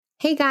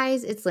Hey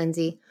guys, it's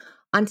Lindsay.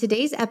 On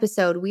today's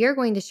episode, we are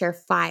going to share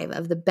 5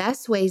 of the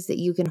best ways that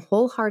you can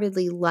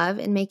wholeheartedly love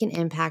and make an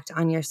impact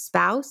on your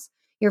spouse,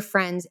 your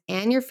friends,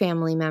 and your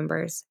family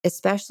members,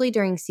 especially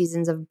during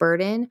seasons of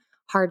burden,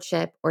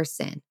 hardship, or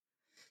sin.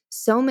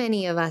 So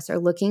many of us are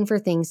looking for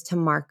things to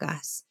mark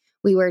us.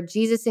 We wear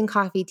Jesus and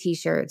Coffee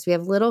t-shirts. We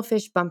have Little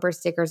Fish bumper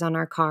stickers on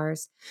our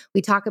cars.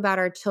 We talk about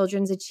our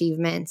children's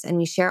achievements, and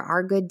we share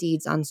our good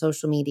deeds on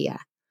social media.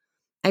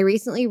 I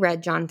recently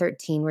read John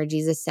 13, where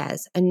Jesus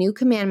says, "A new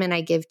commandment I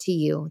give to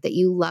you, that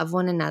you love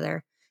one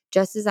another.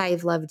 Just as I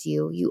have loved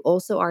you, you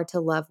also are to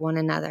love one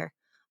another.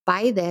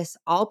 By this,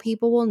 all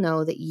people will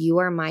know that you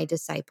are my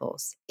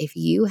disciples, if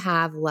you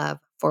have love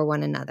for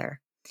one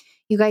another."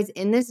 You guys,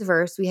 in this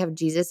verse, we have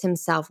Jesus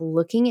himself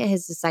looking at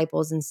his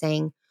disciples and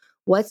saying,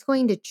 what's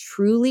going to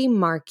truly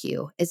mark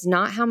you is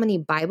not how many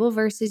Bible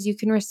verses you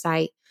can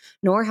recite,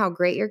 nor how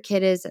great your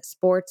kid is at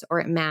sports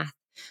or at math.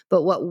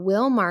 But what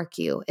will mark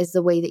you is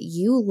the way that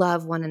you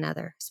love one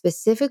another,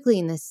 specifically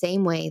in the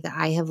same way that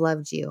I have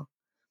loved you.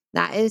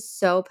 That is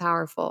so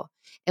powerful.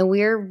 And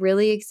we're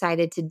really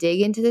excited to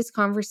dig into this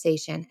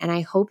conversation. And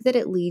I hope that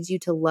it leads you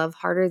to love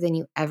harder than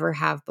you ever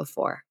have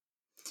before.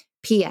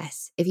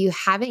 P.S. If you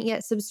haven't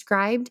yet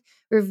subscribed,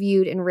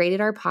 reviewed, and rated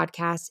our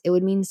podcast, it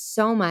would mean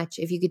so much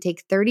if you could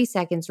take 30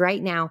 seconds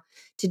right now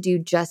to do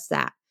just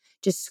that.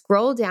 Just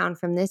scroll down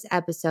from this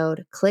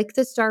episode, click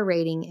the star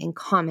rating, and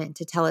comment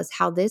to tell us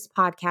how this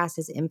podcast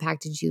has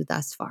impacted you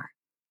thus far.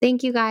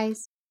 Thank you,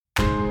 guys.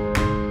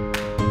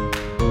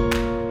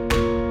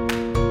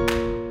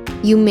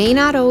 You may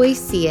not always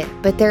see it,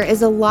 but there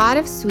is a lot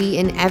of sweet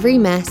in every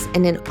mess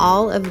and in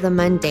all of the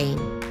mundane.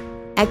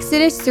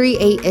 Exodus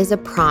 3:8 is a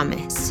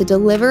promise to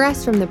deliver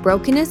us from the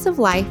brokenness of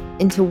life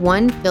into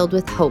one filled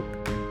with hope.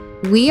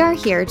 We are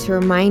here to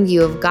remind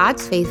you of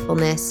God's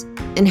faithfulness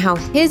and how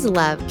His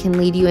love can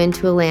lead you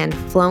into a land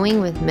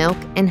flowing with milk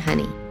and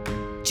honey.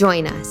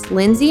 Join us,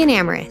 Lindsay and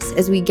Amaris,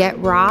 as we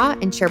get raw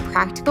and share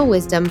practical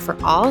wisdom for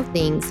all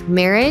things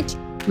marriage,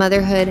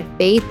 motherhood,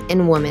 faith,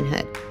 and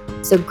womanhood.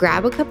 So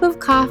grab a cup of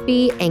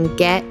coffee and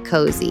get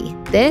cozy.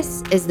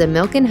 This is the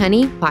Milk and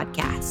Honey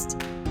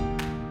Podcast.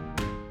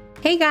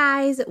 Hey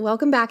guys,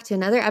 welcome back to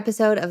another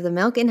episode of the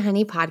Milk and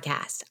Honey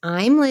Podcast.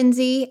 I'm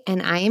Lindsay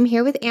and I am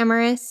here with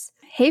Amaris.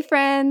 Hey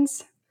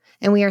friends.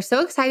 And we are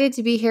so excited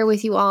to be here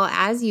with you all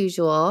as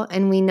usual.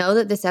 And we know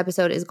that this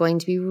episode is going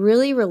to be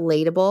really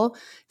relatable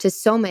to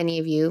so many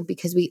of you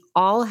because we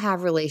all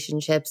have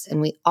relationships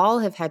and we all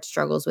have had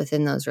struggles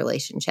within those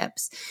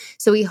relationships.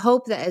 So we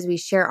hope that as we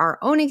share our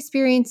own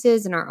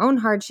experiences and our own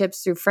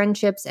hardships through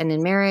friendships and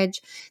in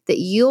marriage, that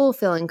you'll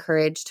feel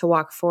encouraged to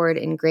walk forward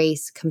in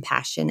grace,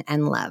 compassion,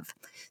 and love.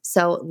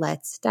 So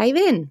let's dive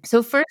in.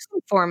 So first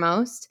and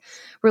foremost,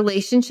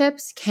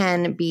 relationships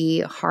can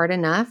be hard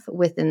enough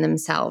within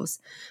themselves.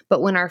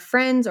 But when our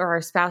friends or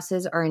our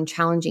spouses are in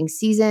challenging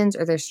seasons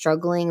or they're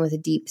struggling with a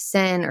deep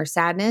sin or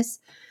sadness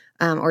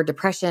or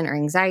depression or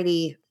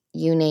anxiety,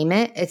 you name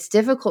it, it's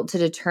difficult to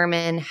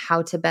determine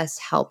how to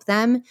best help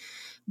them,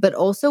 but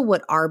also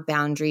what our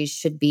boundaries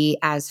should be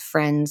as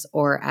friends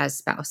or as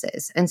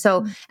spouses. And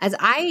so as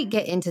I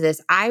get into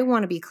this, I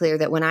want to be clear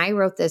that when I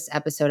wrote this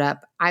episode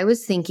up, I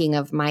was thinking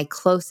of my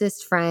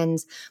closest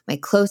friends, my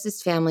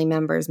closest family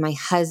members, my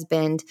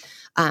husband,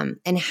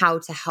 and how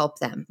to help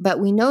them. But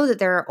we know that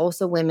there are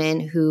also women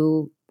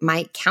who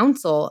might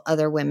counsel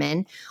other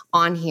women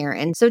on here.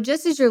 And so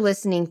just as you're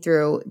listening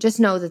through, just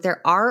know that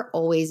there are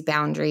always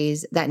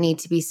boundaries that need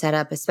to be set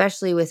up,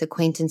 especially with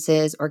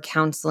acquaintances or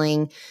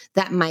counseling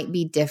that might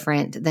be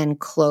different than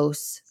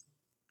close,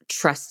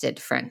 trusted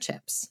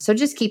friendships. So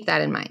just keep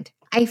that in mind.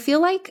 I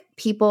feel like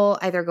people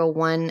either go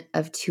one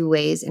of two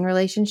ways in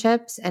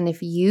relationships. And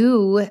if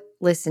you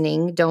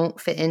listening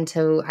don't fit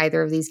into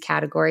either of these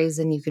categories,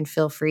 then you can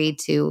feel free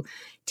to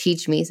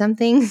teach me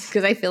something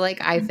because I feel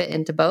like I fit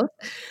into both.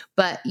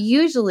 But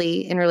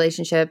usually in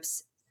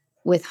relationships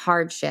with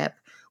hardship,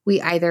 we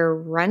either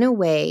run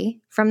away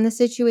from the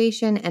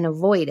situation and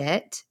avoid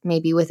it,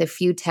 maybe with a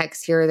few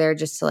texts here or there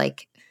just to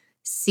like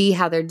see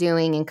how they're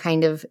doing and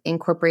kind of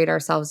incorporate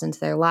ourselves into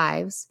their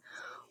lives.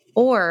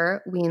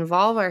 Or we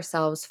involve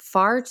ourselves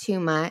far too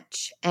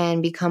much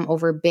and become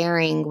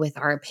overbearing with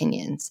our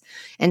opinions.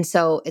 And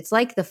so it's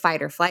like the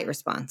fight or flight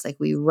response. Like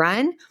we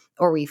run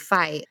or we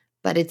fight,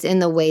 but it's in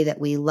the way that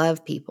we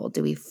love people.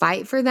 Do we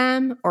fight for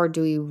them or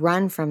do we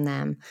run from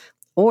them?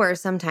 Or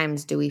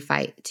sometimes do we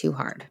fight too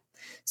hard?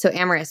 So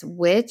Amaris,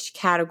 which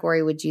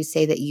category would you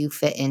say that you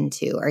fit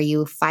into? Are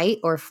you fight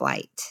or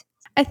flight?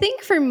 I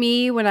think for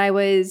me, when I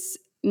was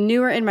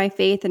newer in my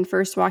faith and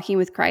first walking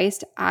with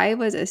Christ, I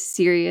was a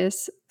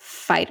serious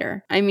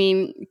fighter. I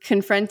mean,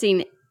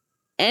 confronting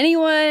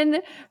anyone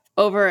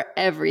over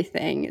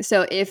everything.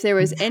 So if there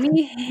was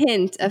any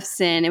hint of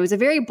sin, it was a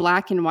very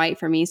black and white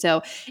for me.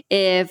 So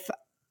if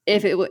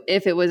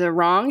it was a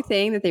wrong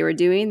thing that they were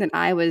doing, then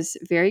I was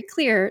very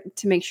clear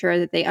to make sure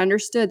that they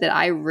understood that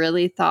I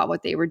really thought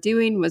what they were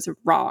doing was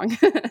wrong.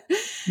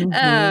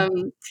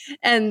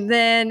 And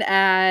then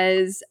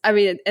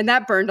and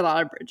that burned a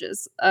lot of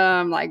bridges,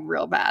 like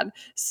real bad.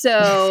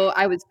 So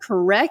I was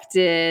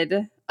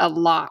corrected a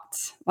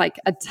lot, like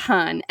a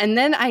ton. And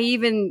then I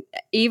even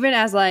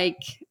as like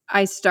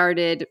I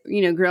started,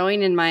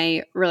 growing in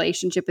my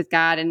relationship with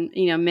God and,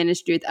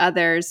 ministry with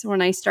others,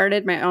 when I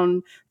started my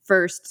own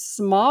first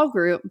small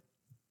group,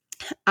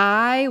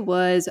 I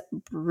was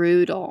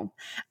brutal.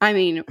 I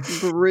mean,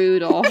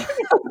 brutal.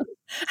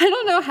 I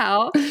don't know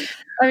how.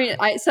 I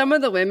mean, some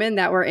of the women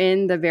that were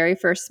in the very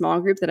first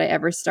small group that I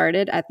ever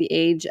started at the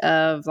age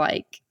of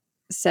like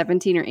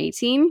 17 or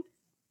 18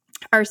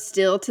 are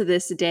still to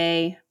this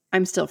day,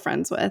 I'm still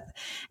friends with.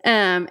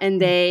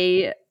 And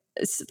they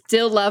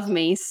still love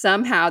me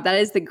somehow. That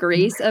is the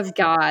grace of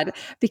God,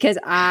 because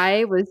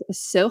I was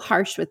so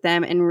harsh with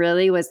them and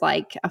really was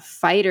like a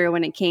fighter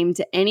when it came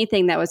to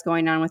anything that was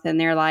going on within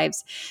their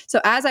lives.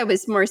 So as I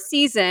was more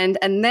seasoned,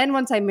 and then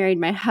once I married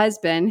my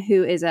husband,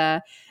 who is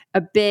a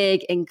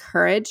big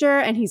encourager,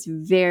 and he's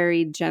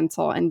very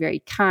gentle and very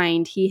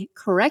kind, he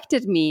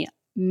corrected me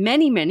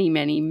many, many,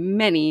 many,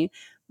 many,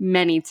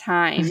 many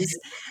times.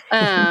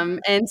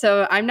 And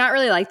so I'm not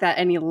really like that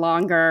any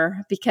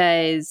longer,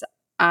 because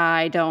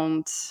I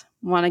don't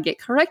want to get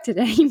corrected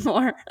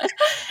anymore.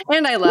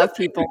 And I love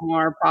people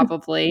more,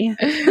 probably.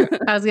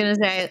 I was going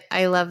to say,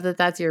 I love that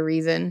that's your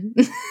reason.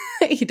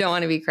 You don't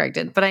want to be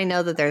corrected, but I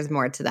know that there's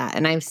more to that.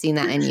 And I've seen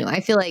that in you. I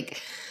feel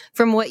like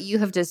from what you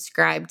have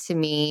described to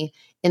me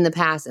in the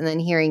past, and then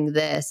hearing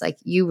this, like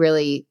you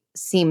really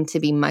seem to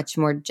be much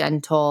more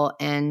gentle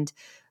and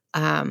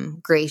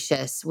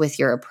gracious with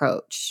your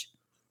approach.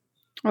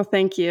 Well,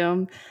 thank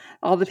you.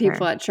 All the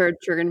people at church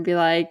are going to be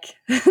like,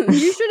 you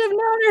should have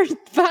known her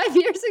 5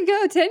 years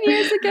ago, 10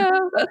 years ago.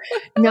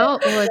 No,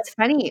 well, it's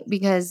funny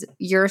because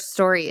your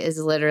story is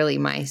literally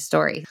my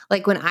story.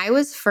 Like when I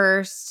was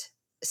first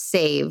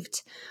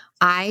saved,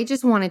 I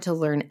just wanted to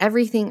learn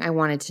everything. I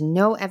wanted to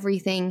know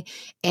everything,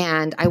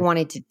 and I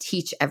wanted to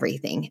teach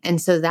everything.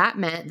 And so that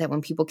meant that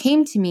when people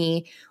came to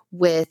me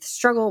with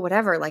struggle,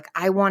 whatever, like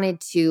I wanted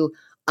to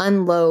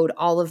unload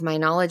all of my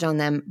knowledge on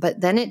them.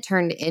 But then it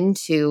turned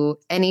into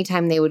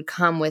anytime they would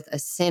come with a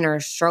sin or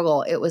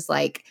struggle, it was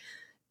like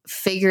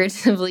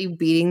figuratively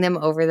beating them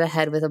over the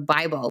head with a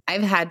Bible.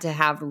 I've had to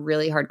have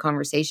really hard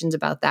conversations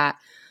about that,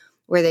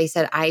 where they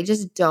said, I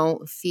just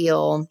don't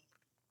feel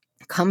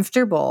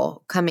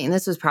comfortable coming.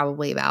 This was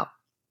probably about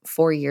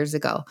 4 years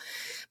ago.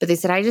 But they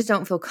said, I just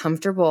don't feel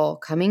comfortable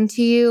coming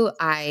to you.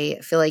 I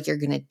feel like you're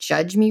going to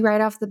judge me right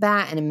off the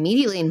bat. And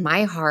immediately in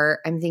my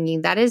heart, I'm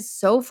thinking that is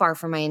so far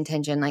from my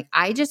intention. Like,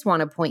 I just want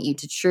to point you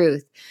to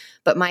truth.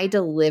 But my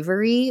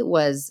delivery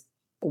was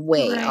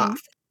way off.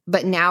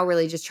 But now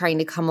really just trying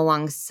to come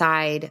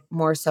alongside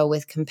more so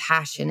with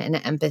compassion and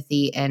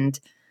empathy and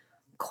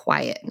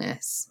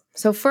quietness.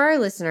 So for our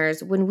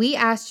listeners, when we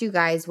asked you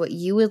guys what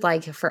you would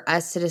like for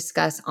us to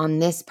discuss on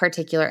this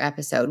particular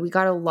episode, we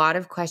got a lot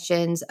of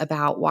questions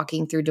about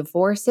walking through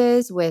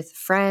divorces with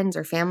friends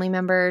or family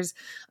members,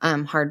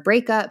 hard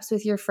breakups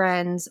with your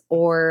friends,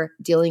 or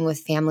dealing with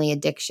family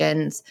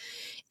addictions.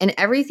 And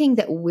everything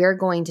that we're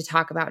going to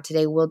talk about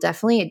today will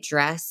definitely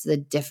address the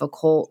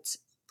difficult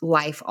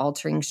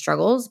life-altering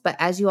struggles. But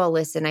as you all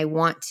listen, I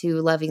want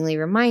to lovingly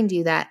remind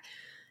you that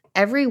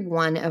every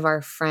one of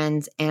our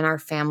friends and our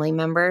family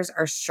members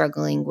are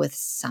struggling with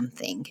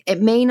something.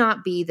 It may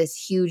not be this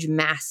huge,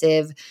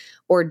 massive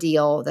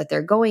ordeal that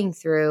they're going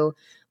through,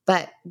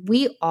 but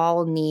we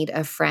all need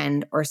a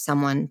friend or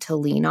someone to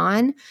lean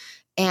on.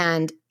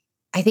 And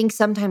I think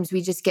sometimes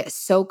we just get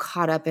so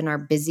caught up in our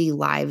busy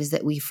lives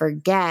that we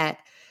forget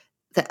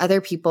that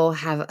other people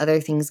have other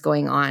things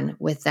going on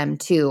with them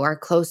too. Our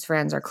close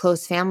friends, our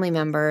close family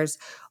members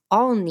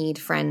all need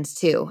friends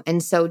too.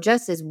 And so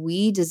just as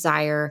we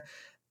desire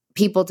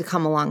people to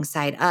come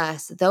alongside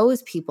us,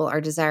 those people are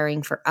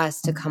desiring for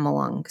us to come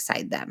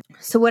alongside them.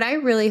 So what I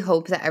really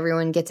hope that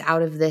everyone gets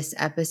out of this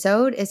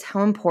episode is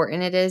how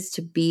important it is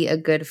to be a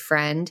good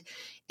friend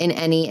in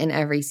any and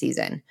every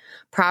season.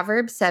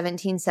 Proverbs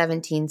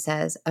 17:17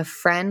 says, "A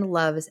friend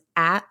loves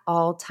at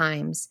all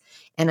times,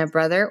 and a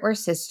brother or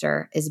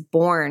sister is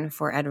born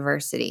for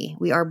adversity."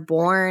 We are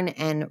born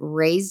and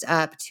raised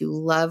up to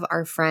love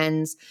our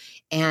friends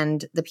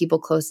and the people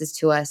closest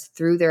to us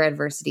through their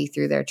adversity,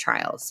 through their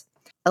trials.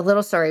 A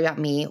little story about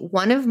me.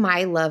 One of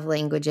my love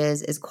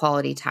languages is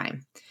quality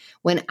time.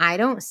 When I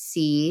don't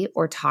see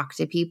or talk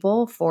to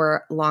people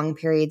for long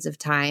periods of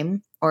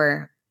time,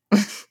 or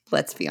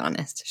let's be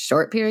honest,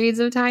 short periods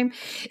of time,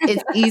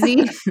 it's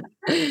easy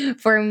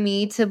for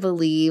me to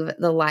believe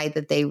the lie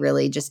that they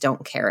really just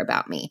don't care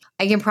about me.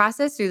 I can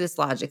process through this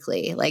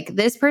logically. Like,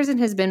 this person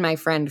has been my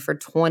friend for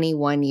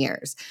 21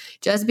 years.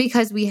 Just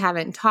because we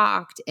haven't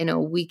talked in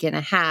a week and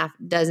a half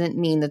doesn't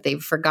mean that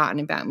they've forgotten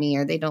about me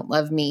or they don't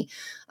love me.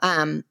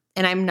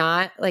 And I'm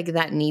not like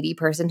that needy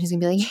person who's gonna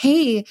be like,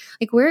 hey,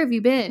 like, where have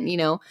you been?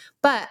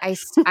 But I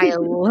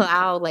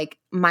allow like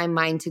my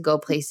mind to go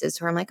places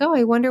where I'm like, oh,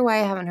 I wonder why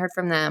I haven't heard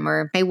from them,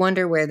 or I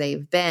wonder where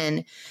they've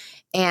been.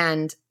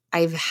 And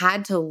I've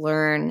had to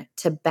learn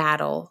to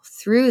battle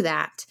through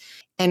that.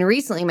 And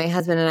recently, my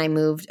husband and I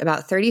moved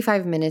about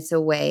 35 minutes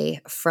away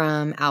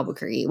from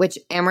Albuquerque, which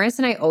Amaris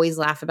and I always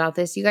laugh about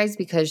this, you guys,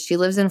 because she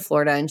lives in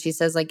Florida and she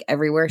says like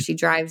everywhere she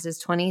drives is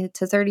 20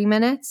 to 30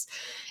 minutes.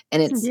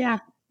 And it's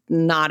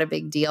not a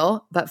big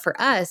deal. But for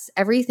us,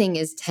 everything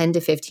is 10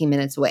 to 15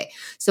 minutes away.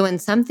 So when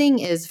something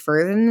is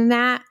further than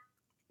that,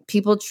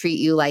 people treat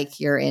you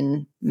like you're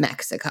in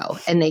Mexico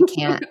and they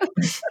can't.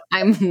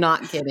 I'm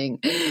not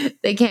kidding.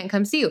 They can't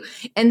come see you.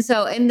 And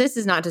this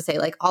is not to say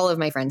like all of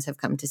my friends have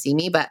come to see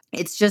me, but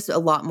it's just a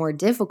lot more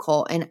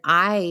difficult. And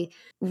I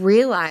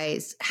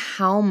realized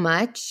how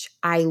much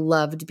I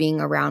loved being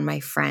around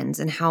my friends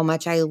and how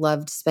much I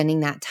loved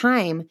spending that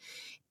time.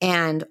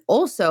 And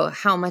also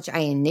how much I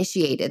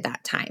initiated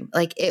that time.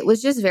 Like it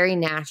was just very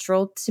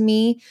natural to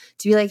me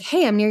to be like,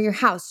 hey, I'm near your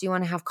house. Do you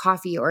want to have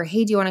coffee? Or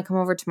hey, do you want to come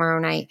over tomorrow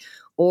night?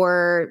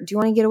 Or do you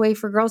want to get away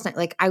for girls' night?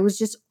 Like I was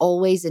just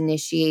always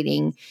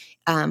initiating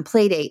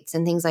play dates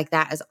and things like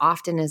that as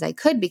often as I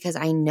could because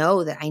I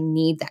know that I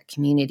need that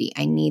community.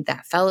 I need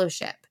that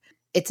fellowship.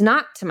 It's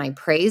not to my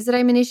praise that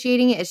I'm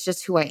initiating it. It's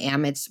just who I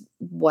am. It's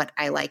what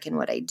I like and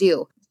what I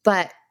do.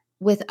 But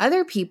with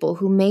other people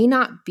who may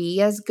not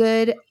be as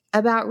good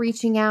about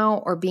reaching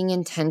out or being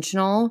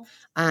intentional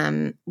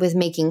with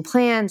making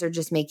plans or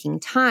just making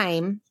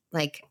time,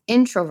 like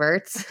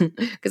introverts,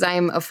 because I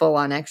am a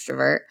full-on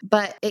extrovert,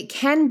 but it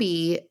can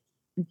be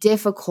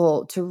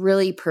difficult to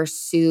really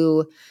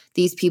pursue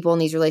these people in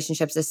these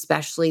relationships,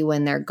 especially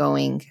when they're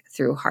going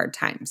through hard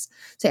times.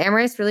 So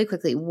Amaris, really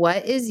quickly,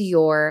 what is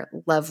your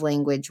love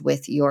language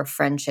with your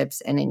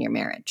friendships and in your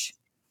marriage?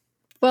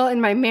 Well, in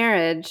my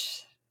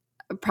marriage,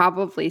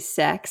 probably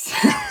sex.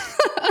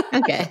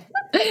 Okay.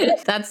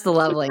 That's the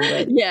love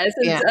language. Yes,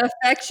 it's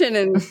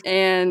affection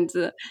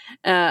and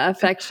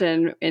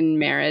affection in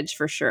marriage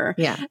for sure.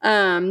 Yeah.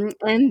 And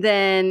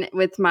then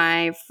with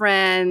my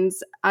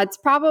friends, it's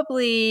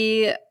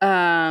probably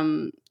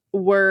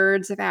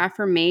words of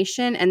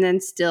affirmation and then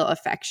still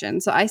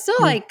affection. So I still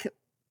like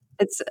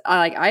it's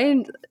like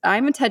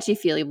I'm a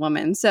touchy-feely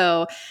woman.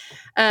 So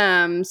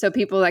so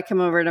people that come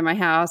over to my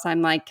house,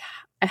 I'm like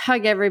I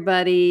hug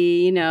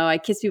everybody, I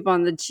kiss people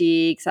on the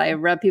cheeks, I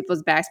rub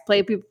people's backs,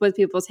 play with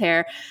people's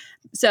hair.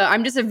 So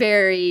I'm just a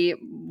very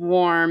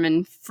warm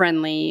and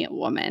friendly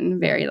woman,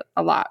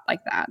 a lot like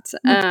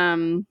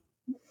that.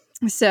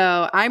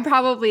 So I'm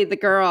probably the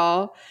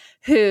girl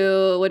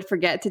who would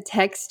forget to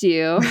text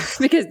you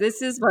because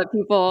this is what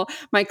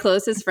my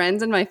closest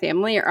friends and my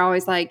family are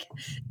always like,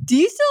 do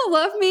you still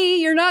love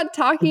me? You're not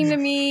talking to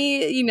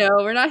me,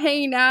 we're not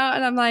hanging out.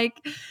 And I'm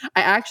like,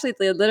 I actually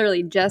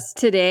literally just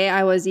today,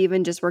 I was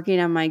even just working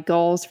on my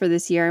goals for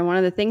this year. And one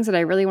of the things that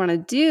I really want to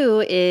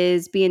do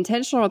is be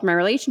intentional with my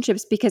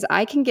relationships because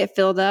I can get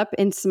filled up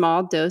in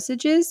small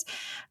dosages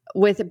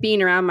with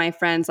being around my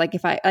friends. Like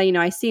if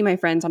I see my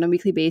friends on a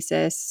weekly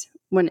basis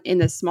when in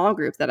the small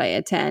group that I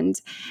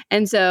attend.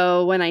 And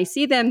so when I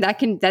see them,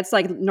 that's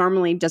like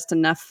normally just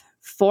enough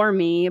for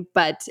me.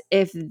 But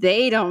if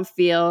they don't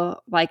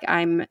feel like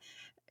I'm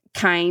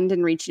kind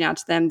and reaching out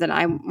to them, then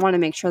I want to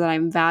make sure that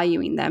I'm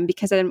valuing them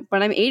because then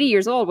when I'm 80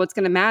 years old, what's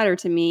going to matter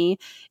to me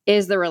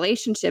is the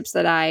relationships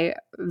that I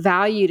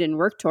valued and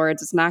worked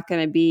towards. It's not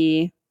going to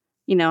be,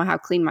 how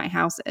clean my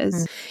house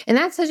is. And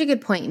that's such a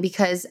good point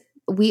because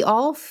we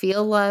all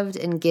feel loved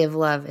and give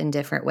love in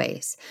different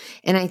ways.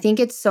 And I think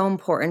it's so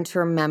important to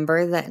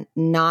remember that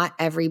not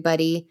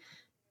everybody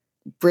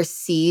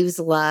receives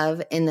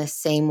love in the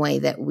same way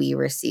that we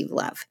receive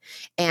love.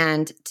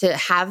 And to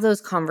have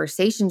those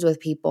conversations with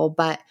people,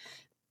 but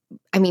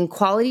I mean,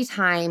 quality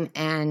time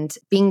and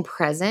being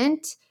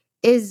present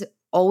is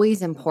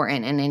always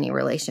important in any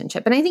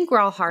relationship. And I think we're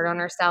all hard on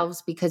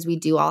ourselves because we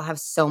do all have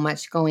so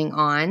much going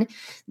on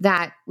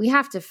that we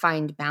have to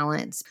find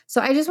balance.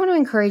 So I just want to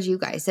encourage you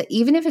guys that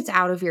even if it's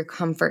out of your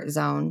comfort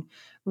zone,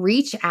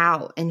 reach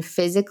out and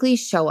physically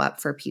show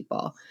up for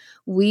people.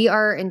 We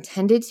are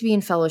intended to be in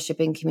fellowship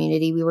and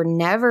community. We were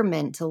never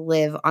meant to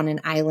live on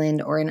an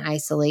island or in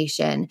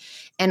isolation.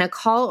 And a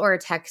call or a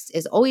text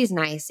is always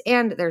nice,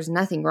 and there's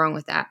nothing wrong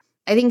with that.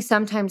 I think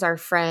sometimes our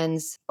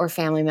friends or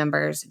family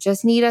members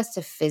just need us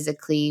to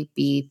physically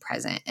be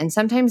present. And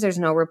sometimes there's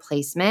no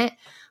replacement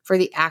for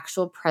the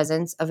actual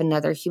presence of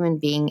another human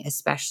being,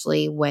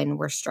 especially when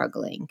we're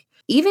struggling.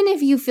 Even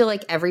if you feel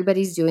like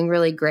everybody's doing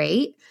really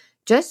great,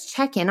 just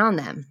check in on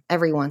them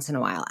every once in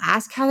a while.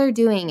 Ask how they're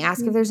doing.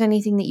 Ask if there's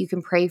anything that you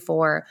can pray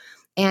for.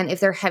 And if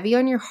they're heavy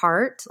on your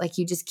heart, like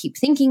you just keep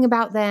thinking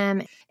about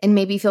them and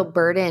maybe feel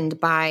burdened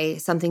by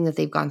something that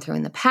they've gone through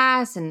in the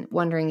past and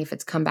wondering if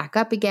it's come back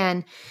up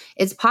again,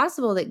 it's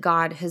possible that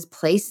God has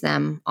placed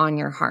them on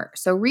your heart.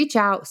 So reach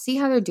out, see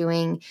how they're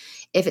doing.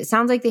 If it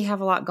sounds like they have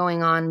a lot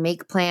going on,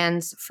 make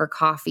plans for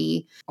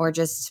coffee or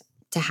just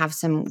to have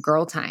some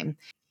girl time.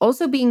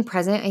 Also being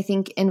present, I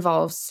think,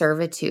 involves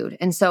servitude.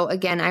 And so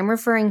again, I'm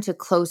referring to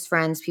close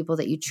friends, people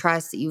that you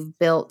trust, that you've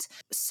built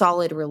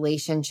solid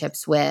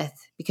relationships with,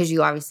 because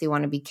you obviously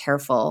want to be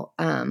careful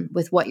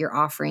with what you're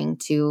offering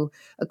to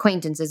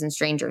acquaintances and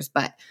strangers.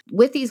 But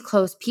with these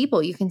close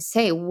people, you can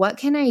say, what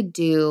can I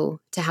do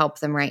to help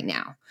them right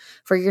now?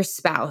 For your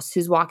spouse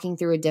who's walking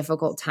through a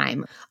difficult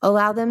time,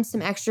 allow them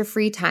some extra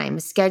free time.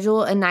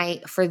 Schedule a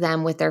night for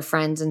them with their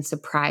friends and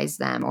surprise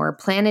them, or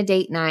plan a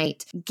date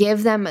night.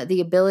 Give them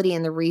the ability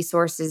and the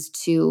resources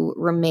to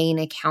remain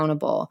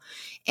accountable.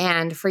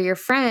 And for your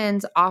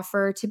friends,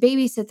 offer to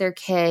babysit their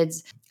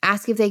kids.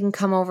 Ask if they can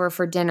come over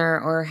for dinner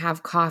or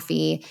have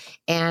coffee,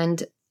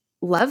 and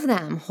love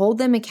them, hold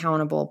them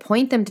accountable,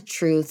 point them to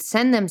truth,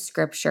 send them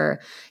scripture.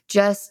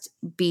 Just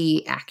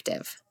be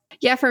active.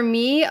 Yeah, for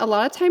me, a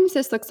lot of times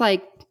this looks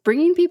like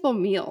bringing people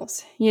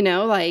meals,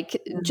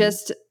 like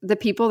just the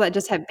people that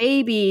just have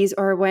babies,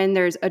 or when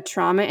there's a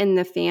trauma in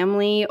the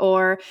family,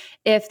 or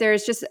if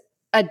there's just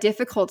a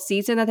difficult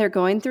season that they're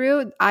going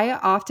through.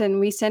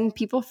 We send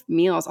people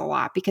meals a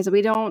lot, because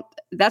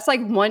that's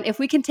like one, if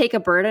we can take a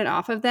burden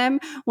off of them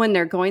when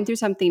they're going through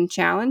something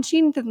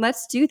challenging, then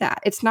let's do that.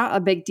 It's not a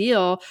big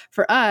deal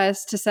for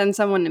us to send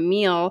someone a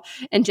meal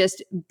and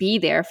just be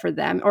there for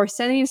them, or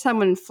sending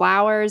someone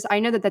flowers.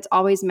 I know that that's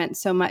always meant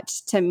so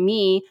much to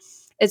me,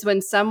 is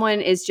when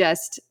someone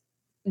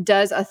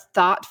does a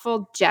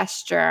thoughtful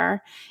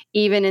gesture,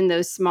 even in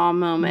those small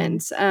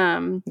moments.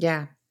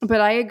 Yeah. But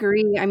I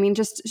agree. I mean,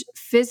 just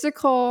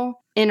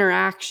physical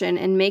interaction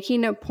and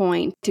making a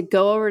point to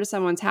go over to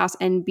someone's house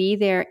and be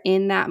there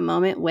in that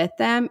moment with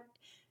them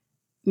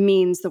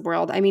means the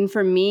world. I mean,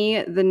 for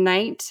me, the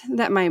night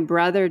that my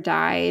brother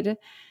died,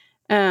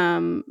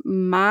 one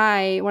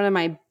of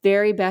my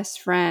very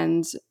best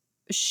friends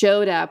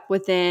showed up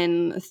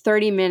within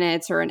 30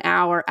 minutes or an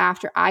hour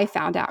after I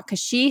found out, because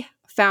she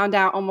found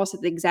out almost at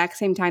the exact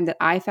same time that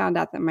I found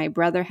out that my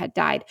brother had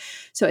died.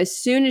 So as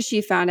soon as she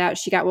found out,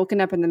 she got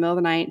woken up in the middle of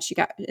the night.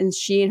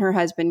 She and her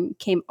husband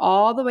came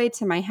all the way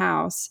to my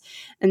house,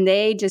 and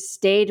they just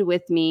stayed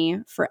with me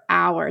for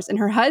hours. And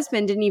her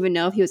husband didn't even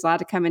know if he was allowed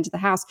to come into the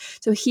house.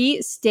 So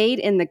he stayed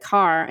in the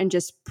car and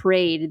just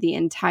prayed the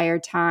entire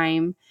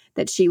time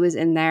that she was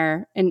in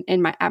there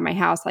at my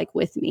house, like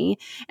with me.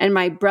 And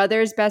my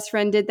brother's best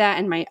friend did that,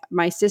 and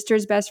my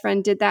sister's best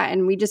friend did that.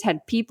 And we just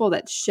had people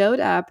that showed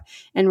up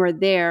and were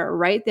there,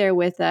 right there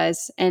with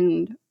us,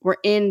 and were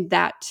in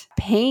that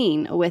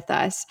pain with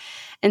us.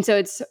 And so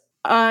it's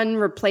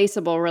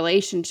unreplaceable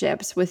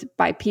relationships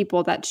by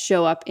people that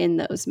show up in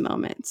those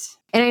moments.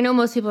 And I know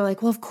most people are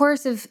like, well, of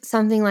course, if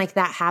something like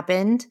that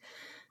happened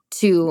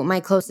to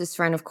my closest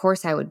friend, of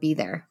course I would be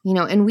there,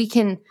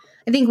 and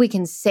I think we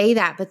can say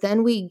that, but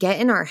then we get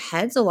in our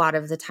heads a lot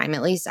of the time,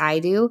 at least I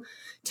do,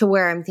 to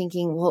where I'm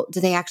thinking, well, do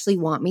they actually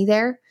want me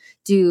there?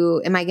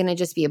 Am I going to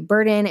just be a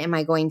burden? Am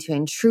I going to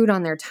intrude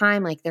on their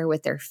time like they're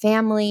with their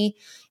family?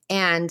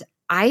 And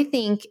I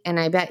think, and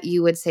I bet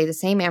you would say the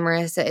same,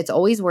 Amarissa, it's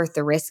always worth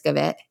the risk of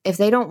it. If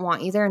they don't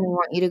want you there and they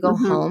want you to go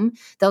home,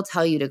 they'll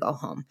tell you to go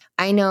home.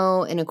 I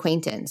know an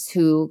acquaintance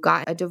who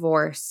got a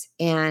divorce,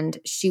 and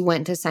she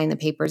went to sign the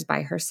papers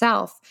by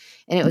herself.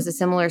 And it was a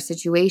similar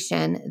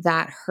situation,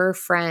 that her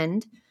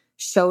friend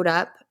showed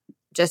up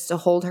just to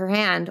hold her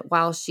hand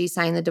while she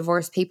signed the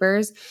divorce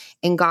papers,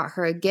 and got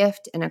her a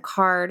gift and a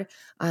card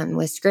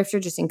with scripture,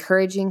 just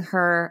encouraging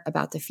her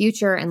about the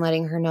future and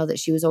letting her know that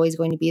she was always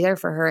going to be there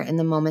for her in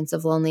the moments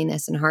of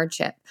loneliness and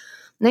hardship.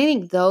 And I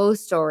think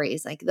those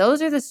stories,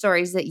 those are the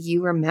stories that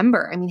you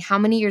remember. I mean, how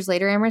many years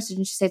later, Amaris? Didn't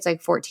you say it's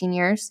like 14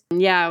 years?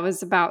 Yeah, it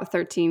was about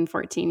 13,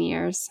 14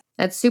 years.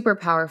 That's super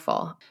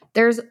powerful.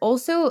 There's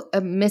also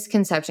a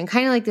misconception,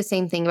 kind of like the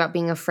same thing about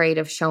being afraid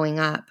of showing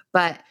up,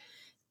 but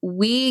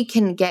we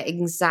can get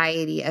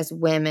anxiety as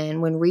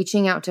women when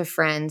reaching out to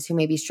friends who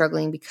may be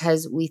struggling,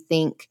 because we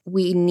think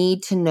we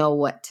need to know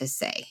what to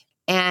say.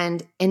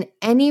 And in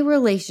any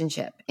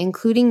relationship,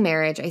 including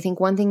marriage, I think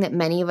one thing that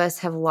many of us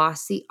have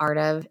lost the art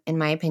of, in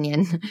my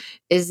opinion,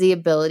 is the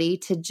ability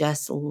to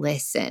just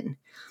listen.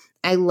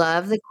 I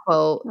love the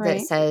quote that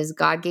says,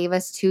 God gave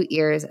us 2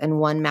 ears and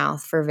 1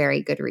 mouth for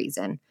very good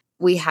reason.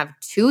 We have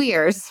 2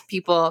 ears,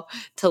 people,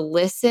 to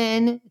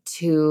listen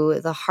to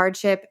the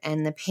hardship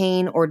and the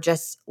pain, or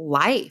just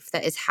life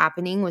that is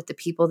happening with the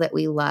people that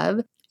we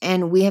love.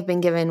 And we have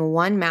been given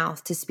 1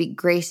 mouth to speak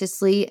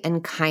graciously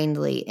and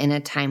kindly in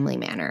a timely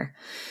manner.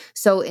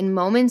 So in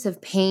moments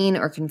of pain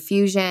or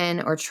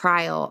confusion or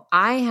trial,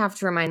 I have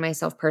to remind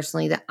myself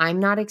personally that I'm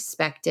not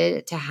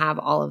expected to have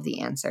all of the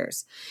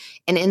answers.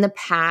 And in the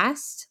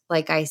past,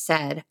 like I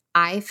said,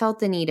 I felt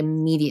the need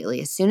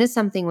immediately, as soon as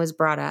something was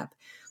brought up,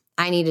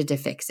 I needed to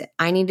fix it.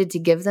 I needed to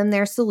give them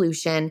their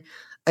solution,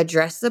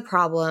 address the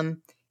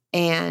problem,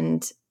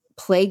 and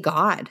play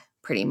God,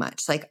 pretty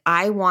much.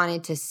 I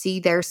wanted to see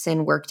their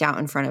sin worked out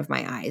in front of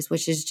my eyes,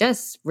 which is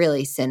just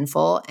really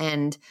sinful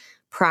and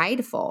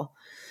prideful.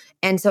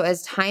 And so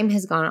as time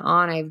has gone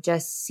on, I've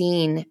just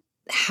seen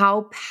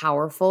how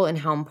powerful and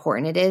how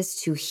important it is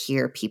to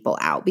hear people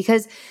out.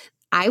 Because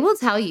I will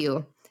tell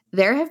you,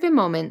 there have been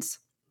moments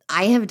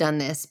I have done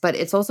this, but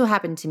it's also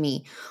happened to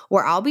me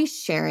where I'll be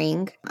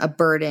sharing a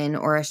burden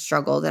or a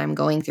struggle that I'm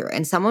going through,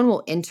 and someone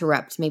will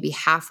interrupt maybe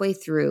halfway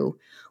through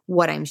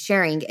what I'm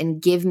sharing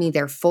and give me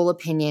their full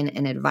opinion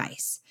and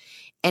advice.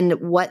 And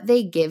what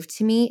they give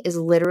to me is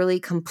literally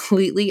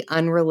completely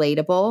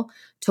unrelatable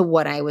to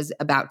what I was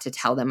about to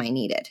tell them I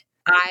needed.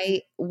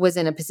 I was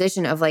in a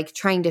position of like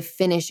trying to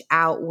finish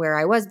out where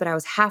I was, but I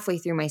was halfway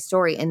through my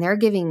story and they're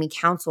giving me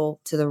counsel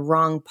to the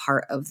wrong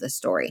part of the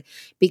story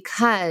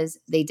because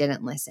they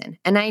didn't listen.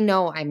 And I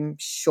know, I'm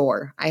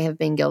sure I have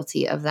been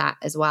guilty of that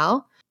as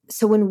well.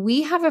 So when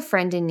we have a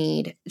friend in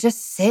need,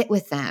 just sit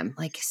with them,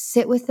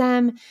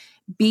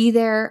 be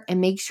there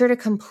and make sure to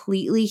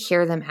completely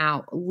hear them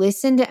out.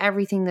 Listen to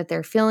everything that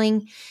they're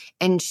feeling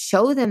and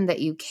show them that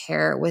you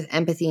care with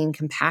empathy and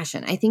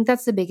compassion. I think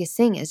that's the biggest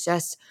thing is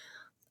just,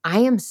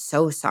 I am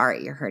so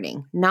sorry you're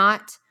hurting.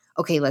 Not,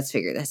 okay, let's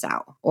figure this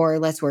out or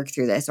let's work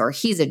through this or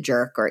he's a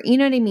jerk or you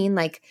know what I mean?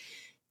 Like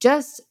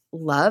just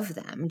love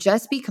them.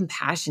 Just be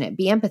compassionate,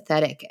 be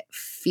empathetic,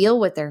 feel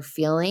what they're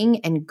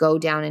feeling and go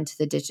down into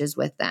the ditches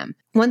with them.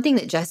 One thing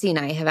that Jesse and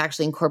I have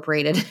actually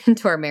incorporated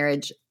into our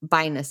marriage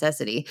by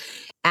necessity,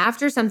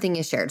 after something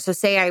is shared. So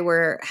say I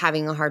were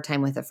having a hard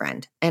time with a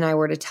friend and I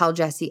were to tell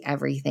Jesse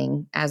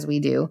everything as we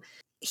do,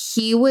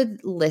 he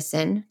would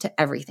listen to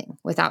everything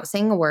without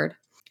saying a word.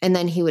 And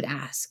then he would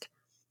ask,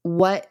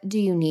 what do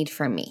you need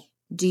from me?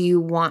 Do you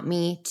want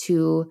me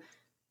to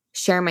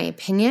share my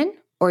opinion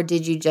or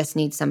did you just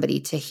need somebody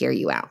to hear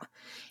you out?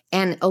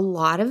 And a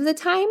lot of the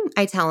time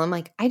I tell him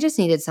like, I just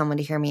needed someone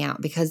to hear me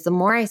out because the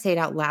more I say it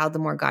out loud, the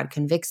more God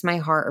convicts my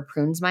heart or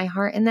prunes my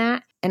heart in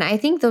that. And I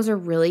think those are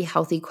really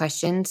healthy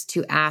questions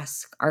to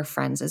ask our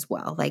friends as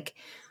well. Like,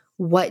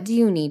 what do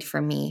you need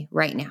from me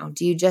right now?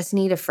 Do you just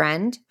need a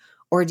friend?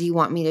 Or do you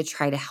want me to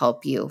try to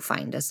help you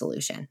find a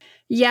solution?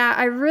 Yeah,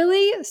 I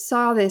really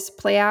saw this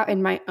play out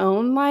in my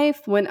own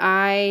life when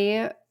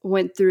I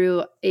went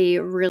through a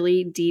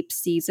really deep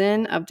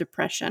season of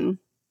depression.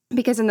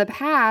 Because in the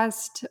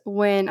past,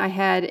 when I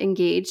had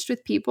engaged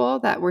with people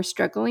that were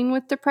struggling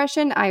with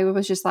depression, I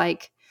was just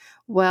like,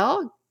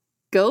 well,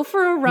 go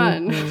for a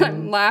run.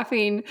 I'm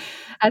laughing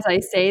as I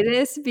say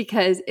this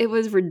because it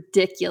was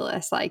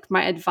ridiculous. Like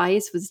my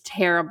advice was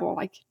terrible.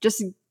 Like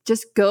just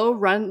go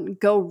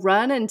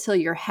run until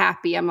you're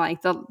happy. I'm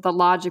like, the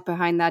logic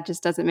behind that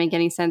just doesn't make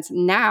any sense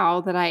now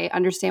that I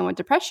understand what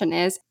depression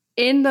is.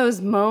 In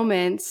those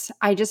moments,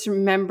 I just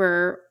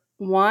remember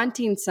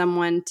wanting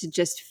someone to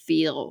just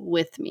feel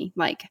with me,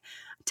 like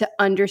to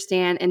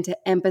understand and to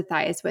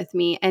empathize with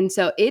me. And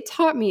so it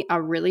taught me a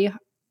really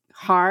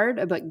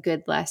hard but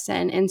good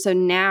lesson. And so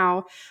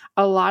now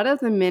a lot of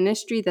the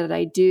ministry that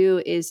I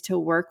do is to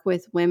work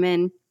with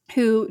women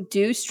who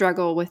do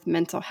struggle with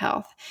mental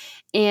health.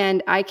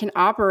 And I can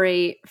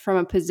operate from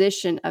a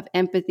position of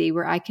empathy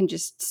where I can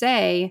just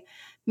say,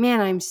 man,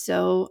 I'm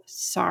so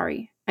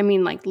sorry. I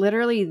mean, like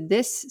literally,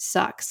 this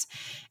sucks.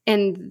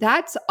 And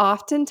that's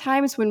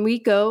oftentimes when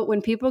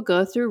people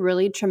go through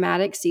really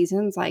traumatic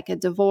seasons like a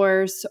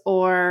divorce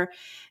or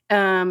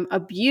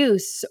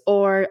abuse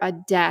or a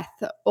death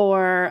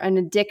or an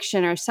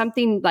addiction or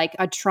something like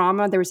a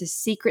trauma. There was a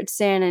secret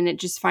sin and it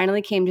just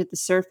finally came to the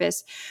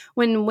surface.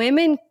 When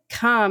women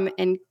come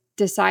and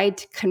decide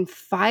to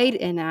confide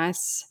in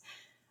us,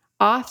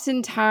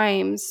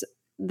 oftentimes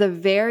the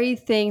very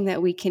thing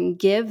that we can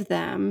give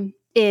them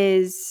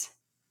is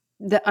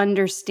the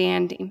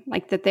understanding,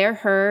 like that they're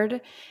heard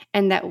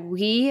and that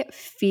we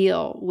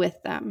feel with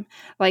them,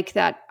 like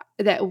that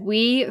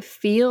we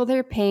feel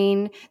their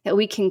pain, that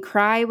we can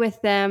cry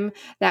with them,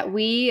 that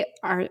we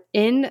are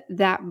in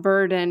that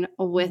burden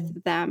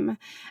with them.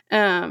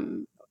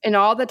 And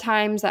all the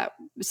times that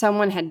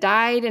someone had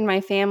died in my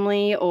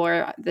family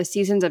or the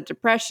seasons of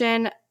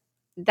depression,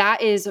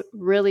 that is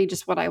really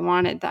just what I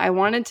wanted. I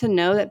wanted to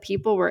know that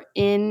people were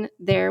in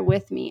there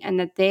with me and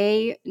that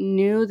they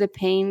knew the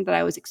pain that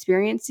I was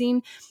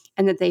experiencing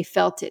and that they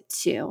felt it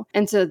too.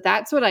 And so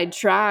that's what I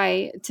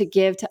try to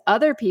give to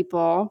other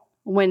people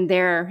when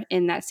they're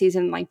in that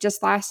season. Like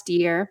just last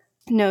year,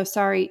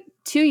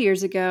 2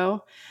 years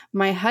ago,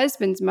 my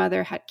husband's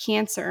mother had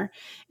cancer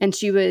and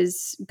she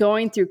was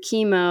going through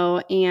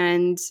chemo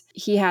and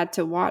he had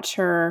to watch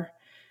her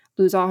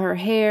lose all her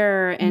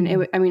hair. And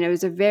it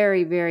was a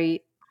very,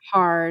 very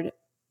hard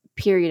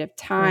period of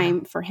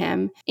time for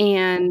him.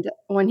 And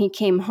when he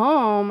came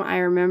home, I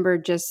remember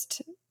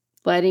just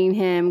letting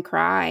him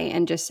cry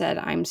and just said,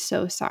 I'm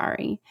so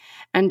sorry.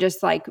 And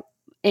just like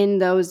in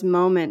those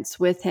moments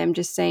with him,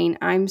 just saying,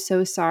 I'm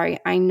so sorry.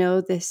 I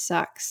know this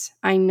sucks.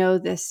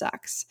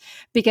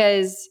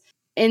 Because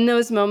in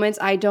those moments,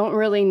 I don't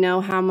really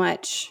know how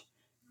much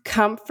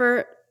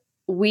comfort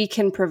we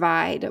can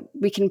provide.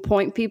 We can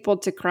point people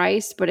to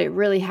Christ, but it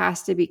really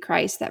has to be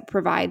Christ that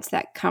provides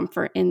that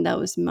comfort in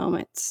those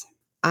moments.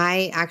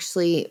 I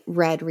actually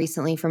read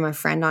recently from a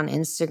friend on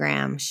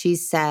Instagram. She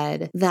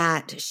said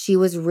that she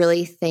was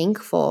really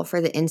thankful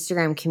for the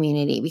Instagram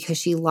community because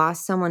she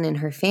lost someone in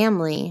her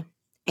family.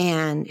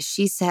 And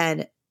she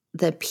said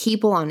the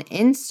people on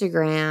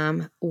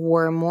Instagram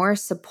were more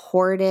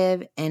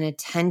supportive and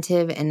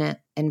attentive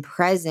and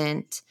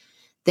present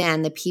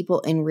than the people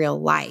in real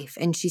life.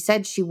 And she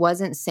said she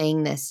wasn't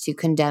saying this to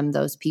condemn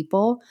those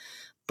people,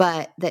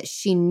 but that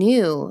she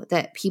knew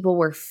that people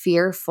were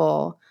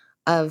fearful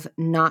of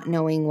not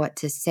knowing what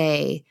to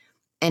say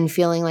and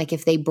feeling like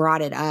if they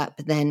brought it up,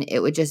 then it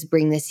would just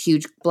bring this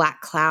huge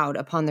black cloud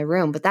upon the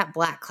room. But that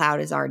black cloud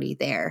is already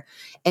there.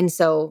 And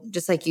so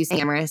just like you say,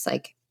 Amaris,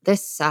 like,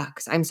 this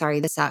sucks. I'm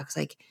sorry, this sucks.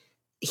 Like,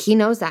 he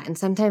knows that. And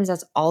sometimes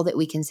that's all that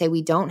we can say.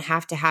 We don't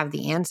have to have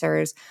the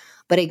answers,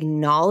 but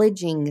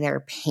acknowledging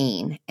their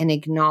pain and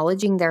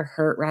acknowledging their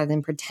hurt rather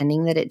than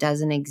pretending that it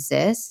doesn't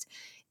exist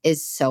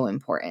is so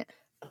important.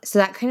 So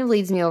that kind of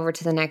leads me over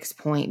to the next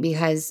point,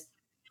 because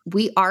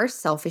we are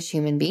selfish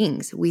human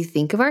beings. We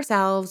think of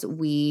ourselves.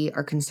 We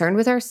are concerned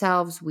with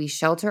ourselves. We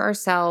shelter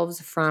ourselves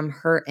from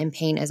hurt and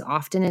pain as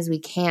often as we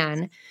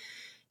can.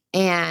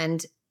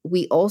 And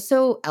we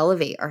also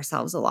elevate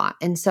ourselves a lot.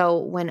 And so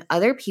when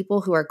other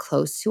people who are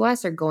close to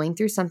us are going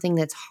through something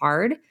that's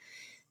hard,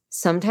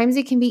 sometimes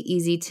it can be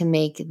easy to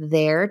make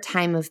their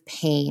time of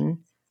pain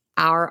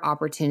our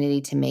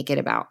opportunity to make it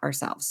about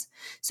ourselves.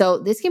 So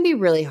this can be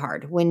really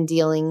hard when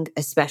dealing,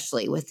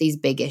 especially with these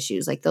big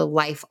issues like the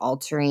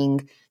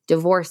life-altering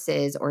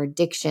divorces or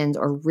addictions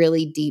or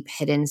really deep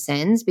hidden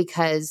sins,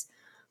 because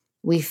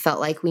we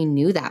felt like we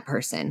knew that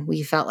person.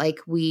 We felt like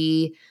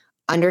we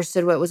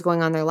understood what was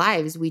going on in their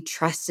lives. We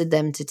trusted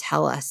them to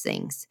tell us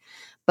things.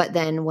 But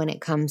then when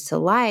it comes to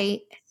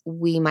light,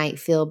 we might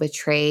feel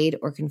betrayed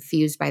or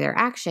confused by their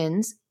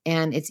actions.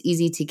 And it's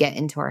easy to get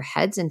into our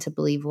heads and to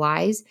believe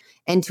lies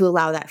and to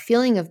allow that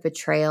feeling of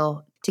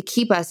betrayal to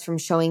keep us from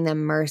showing them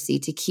mercy,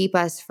 to keep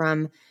us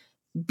from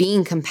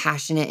being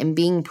compassionate and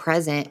being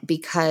present,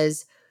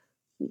 because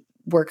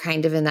we're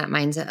kind of in that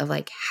mindset of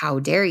like, how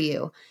dare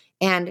you?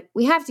 And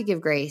we have to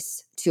give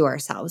grace to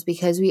ourselves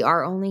because we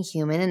are only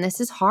human and this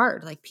is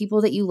hard. Like,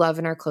 people that you love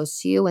and are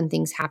close to you when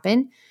things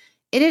happen,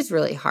 it is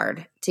really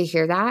hard to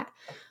hear that.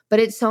 But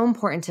it's so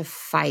important to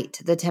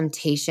fight the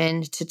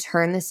temptation to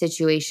turn the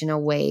situation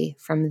away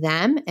from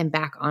them and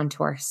back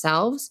onto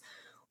ourselves,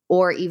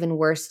 or even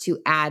worse, to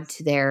add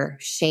to their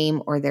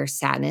shame or their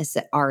sadness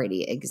that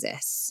already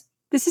exists.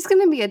 This is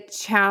going to be a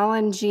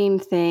challenging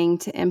thing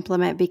to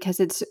implement because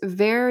it's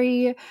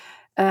very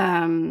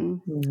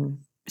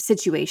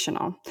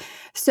situational.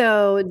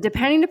 So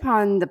depending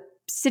upon the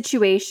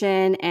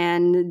situation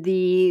and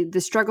the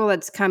struggle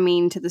that's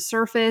coming to the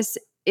surface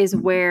is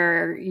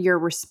where your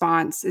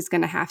response is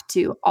going to have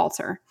to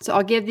alter. So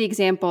I'll give the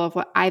example of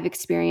what I've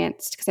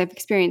experienced, because I've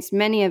experienced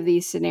many of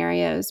these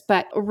scenarios.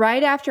 But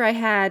right after I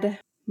had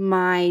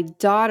my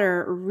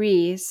daughter,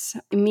 Reese,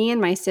 me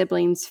and my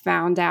siblings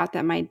found out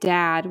that my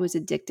dad was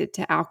addicted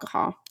to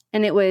alcohol.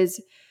 And it was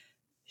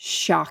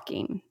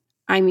shocking.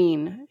 I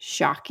mean,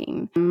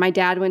 shocking. My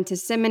dad went to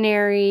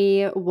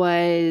seminary,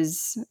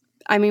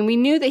 we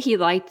knew that he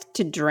liked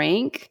to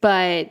drink,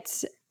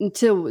 but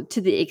to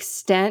the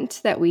extent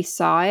that we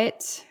saw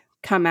it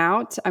come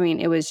out,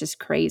 it was just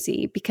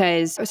crazy.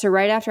 Because so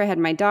right after I had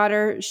my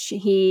daughter,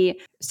 he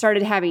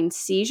started having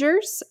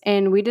seizures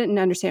and we didn't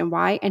understand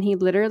why. And he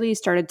literally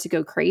started to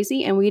go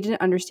crazy and we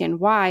didn't understand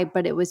why,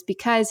 but it was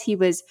because he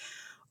was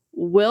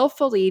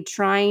willfully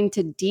trying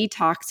to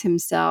detox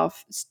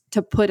himself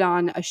to put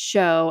on a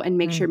show and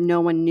make sure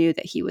no one knew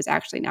that he was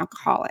actually an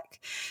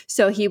alcoholic.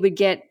 So he would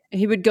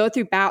go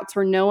through bouts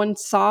where no one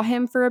saw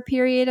him for a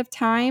period of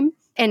time.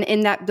 And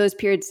in those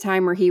periods of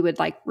time where he would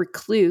like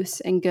recluse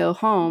and go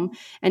home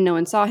and no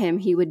one saw him,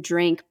 he would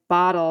drink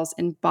bottles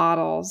and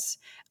bottles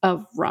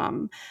of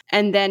rum.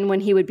 And then when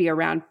he would be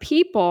around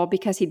people,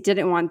 because he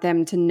didn't want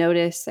them to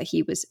notice that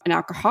he was an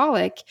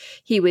alcoholic,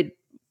 he would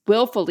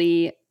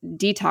willfully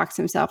detox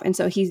himself. And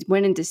so he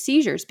went into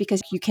seizures,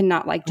 because you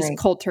cannot just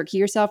cold turkey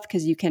yourself,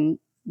 because you can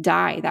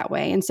die that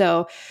way. And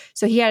so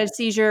he had a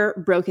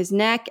seizure, broke his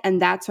neck,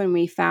 and that's when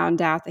we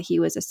found out that he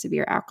was a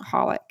severe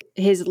alcoholic.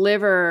 His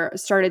liver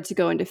started to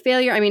go into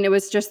failure. It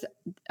was just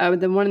one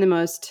of the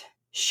most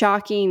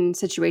shocking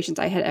situations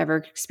I had ever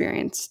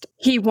experienced.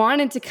 He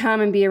wanted to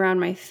come and be around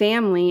my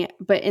family,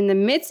 but in the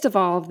midst of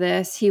all of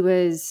this, he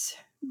was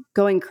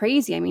going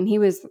crazy. He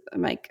was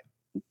like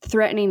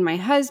threatening my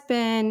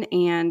husband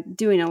and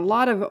doing a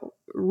lot of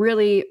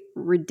really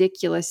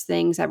ridiculous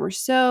things that were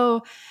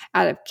so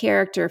out of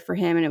character for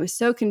him. And it was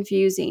so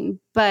confusing.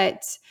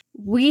 But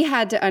we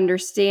had to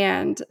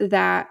understand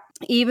that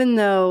even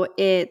though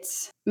it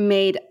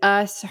made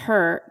us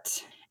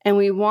hurt, and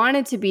we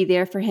wanted to be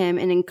there for him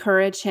and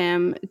encourage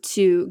him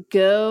to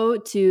go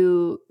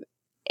to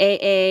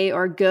AA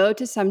or go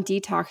to some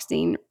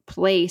detoxing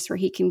place where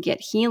he can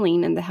get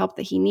healing and the help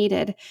that he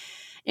needed,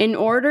 in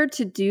order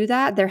to do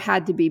that, there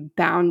had to be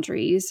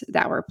boundaries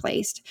that were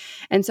placed.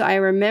 And so I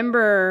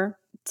remember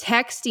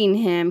texting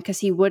him, because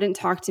he wouldn't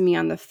talk to me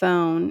on the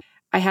phone.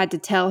 I had to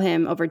tell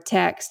him over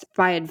text,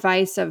 by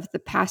advice of the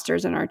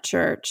pastors in our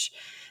church,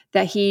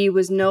 that he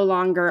was no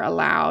longer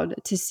allowed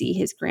to see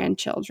his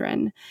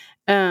grandchildren.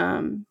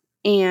 And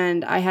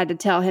I had to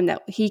tell him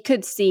that he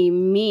could see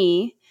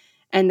me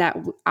and that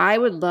I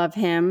would love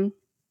him,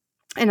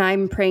 and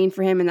I'm praying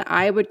for him, and that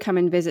I would come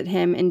and visit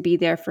him and be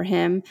there for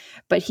him.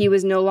 But he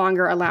was no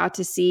longer allowed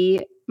to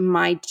see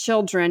my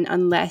children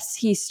unless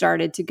he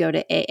started to go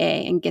to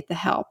AA and get the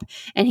help.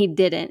 And he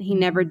didn't. He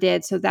never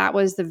did. So that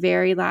was the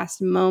very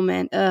last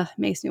moment. Ugh,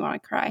 makes me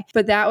want to cry.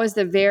 But that was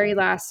the very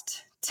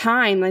last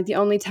time, like the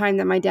only time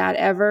that my dad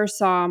ever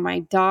saw my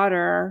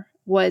daughter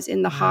was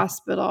in the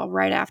hospital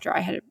right after I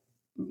had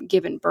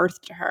given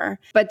birth to her.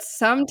 But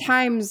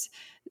sometimes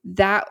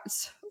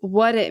that's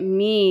what it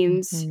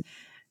means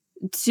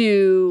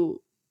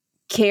to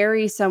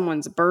carry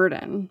someone's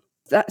burden.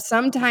 That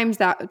sometimes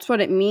that's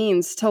what it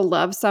means to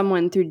love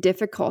someone through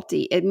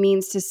difficulty. It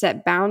means to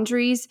set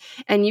boundaries,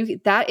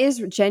 and that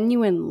is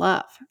genuine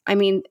love. I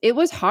mean, it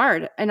was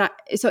hard. And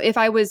so if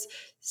I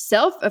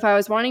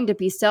was wanting to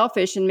be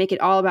selfish and make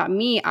it all about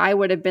me, I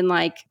would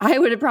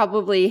have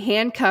probably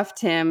handcuffed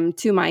him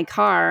to my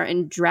car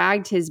and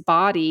dragged his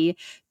body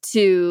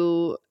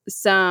to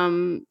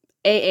some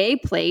AA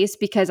place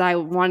because I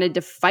wanted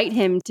to fight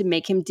him to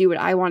make him do what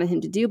I wanted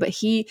him to do. But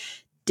he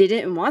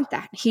didn't want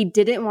that. He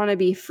didn't want to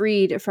be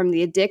freed from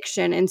the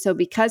addiction. And so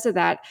because of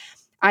that,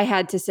 I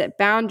had to set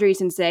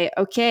boundaries and say,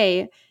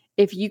 okay,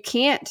 if you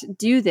can't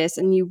do this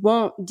and you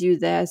won't do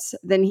this,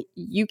 then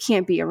you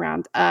can't be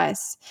around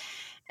us.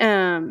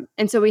 And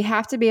so we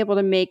have to be able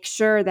to make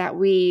sure that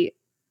we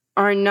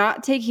are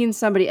not taking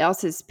somebody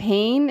else's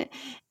pain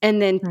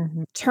and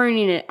then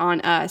turning it on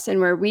us,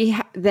 and where we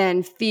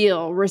then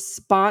feel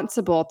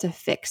responsible to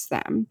fix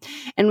them.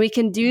 And we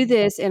can do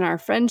this in our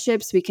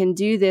friendships. We can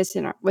do this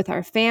with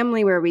our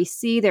family, where we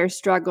see their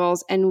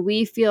struggles and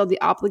we feel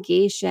the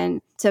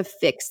obligation to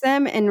fix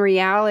them. And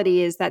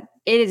reality is that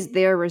it is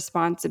their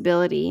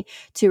responsibility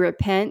to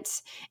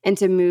repent and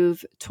to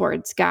move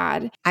towards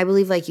God. I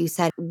believe, like you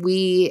said,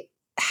 we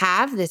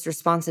have this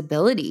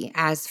responsibility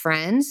as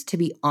friends to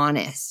be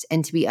honest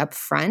and to be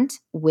upfront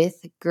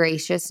with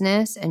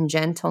graciousness and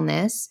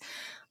gentleness,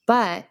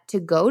 but to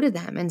go to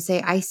them and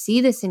say, I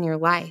see this in your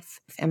life.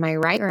 Am I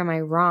right or am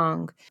I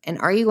wrong? And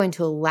are you going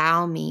to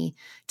allow me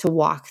to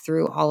walk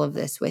through all of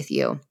this with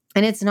you?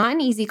 And it's not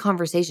an easy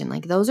conversation.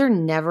 Like, those are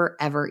never,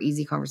 ever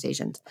easy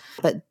conversations,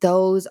 but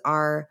those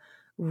are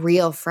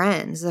real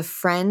friends, the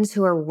friends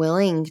who are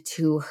willing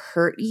to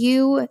hurt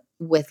you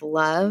with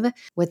love,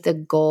 with the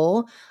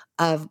goal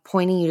of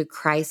pointing you to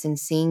Christ and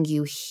seeing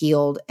you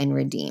healed and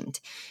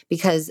redeemed.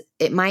 Because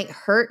it might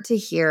hurt to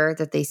hear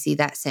that they see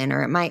that sin,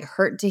 or it might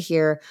hurt to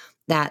hear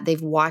that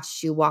they've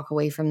watched you walk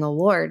away from the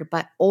Lord,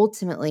 but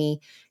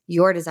ultimately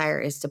your desire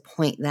is to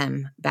point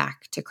them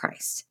back to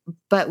Christ.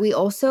 But we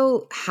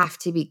also have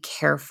to be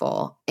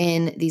careful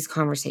in these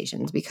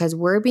conversations because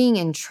we're being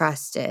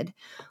entrusted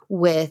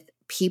with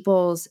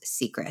people's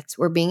secrets.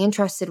 We're being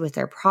entrusted with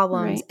their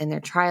problems and their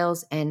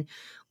trials. And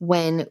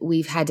when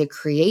we've had to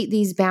create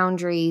these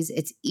boundaries,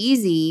 it's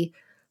easy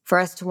for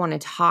us to want to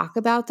talk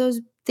about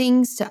those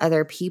things to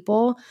other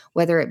people,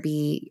 whether it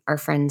be our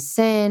friend's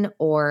sin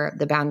or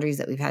the boundaries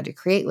that we've had to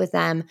create with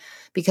them,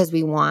 because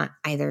we want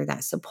either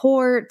that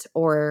support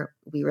or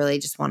we really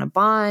just want to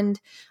bond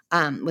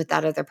with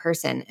that other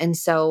person. And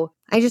so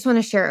I just want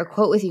to share a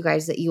quote with you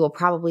guys that you will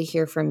probably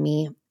hear from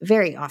me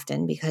very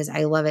often because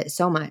I love it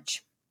so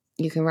much.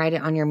 You can write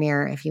it on your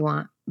mirror if you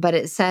want. But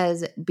it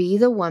says, be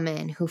the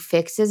woman who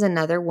fixes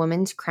another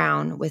woman's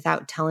crown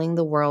without telling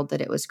the world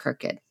that it was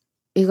crooked.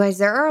 You guys,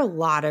 there are a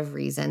lot of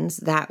reasons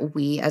that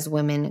we as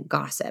women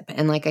gossip.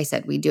 And like I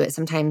said, we do it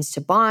sometimes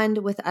to bond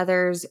with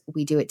others.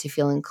 We do it to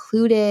feel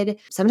included.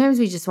 Sometimes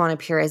we just want to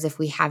appear as if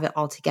we have it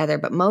all together.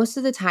 But most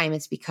of the time,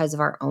 it's because of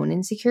our own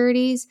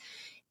insecurities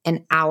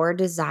and our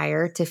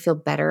desire to feel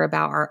better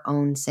about our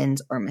own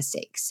sins or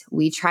mistakes.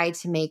 We try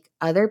to make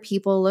other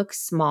people look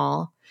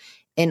small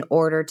in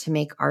order to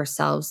make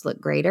ourselves look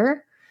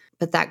greater.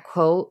 But that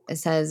quote, it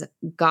says,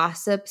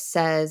 gossip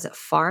says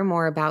far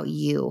more about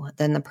you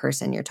than the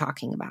person you're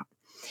talking about.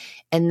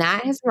 And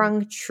that has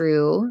rung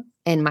true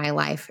in my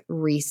life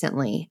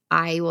recently.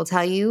 I will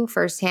tell you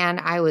firsthand,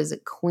 I was a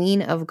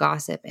queen of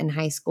gossip in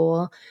high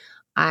school.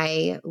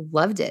 I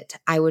loved it.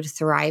 I would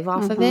thrive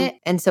off of it.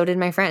 And so did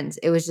my friends.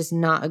 It was just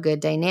not a good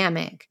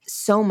dynamic.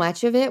 So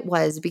much of it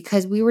was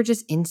because we were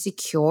just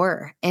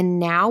insecure. And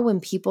now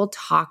when people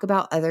talk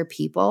about other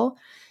people,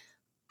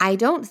 I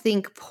don't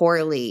think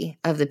poorly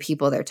of the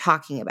people they're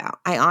talking about.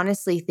 I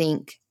honestly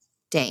think,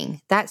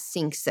 dang, that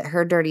stinks that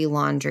her dirty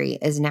laundry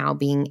is now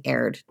being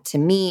aired to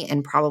me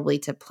and probably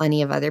to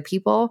plenty of other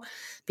people,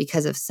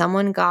 because if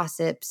someone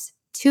gossips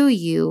to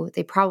you,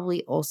 they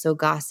probably also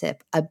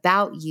gossip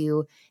about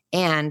you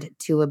and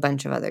to a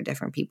bunch of other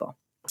different people.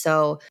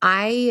 So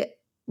I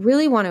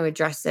really want to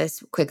address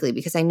this quickly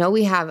because I know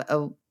we have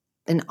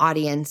an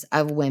audience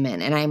of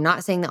women, and I'm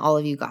not saying that all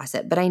of you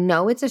gossip, but I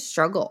know it's a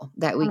struggle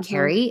that we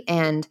carry.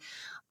 And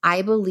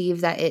I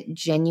believe that it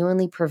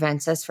genuinely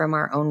prevents us from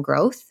our own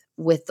growth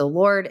with the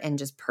Lord and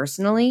just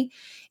personally.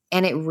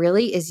 And it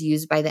really is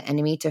used by the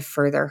enemy to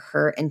further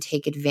hurt and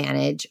take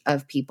advantage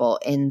of people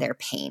in their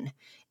pain.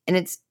 And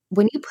it's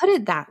when you put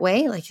it that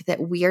way, like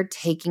that we are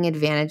taking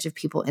advantage of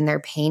people in their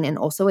pain and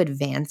also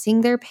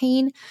advancing their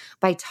pain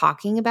by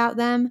talking about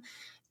them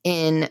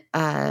in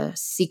a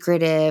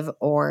secretive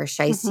or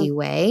Mhm. shisty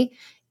way,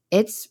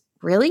 it's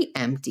really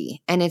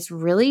empty and it's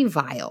really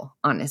vile,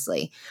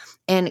 honestly.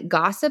 And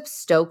gossip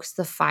stokes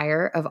the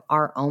fire of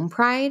our own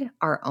pride,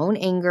 our own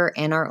anger,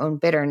 and our own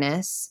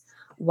bitterness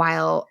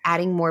while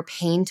adding more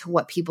pain to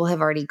what people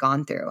have already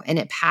gone through. And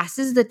it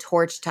passes the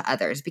torch to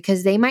others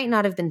because they might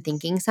not have been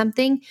thinking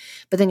something,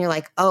 but then you're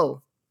like,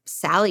 oh,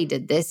 Sally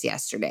did this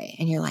yesterday.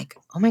 And you're like,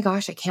 oh my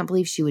gosh, I can't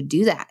believe she would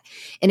do that.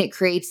 And it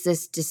creates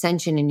this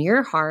dissension in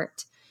your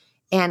heart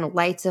and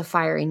lights a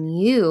fire in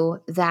you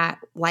that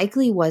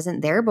likely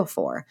wasn't there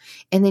before.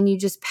 And then you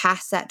just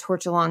pass that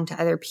torch along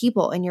to other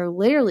people, and you're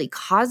literally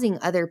causing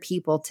other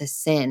people to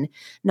sin,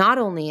 not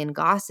only in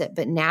gossip,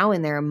 but now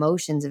in their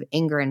emotions of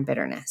anger and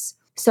bitterness.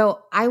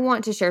 So I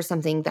want to share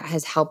something that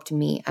has helped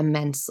me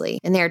immensely.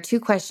 And there are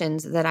two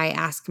questions that I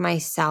ask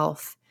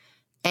myself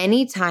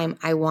anytime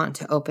I want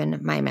to open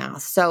my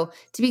mouth. So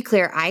to be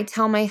clear, I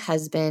tell my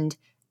husband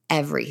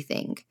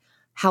everything.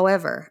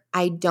 However,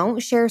 I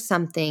don't share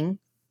something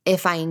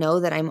if I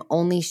know that I'm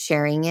only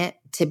sharing it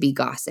to be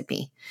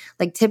gossipy.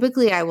 Like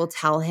typically I will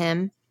tell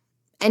him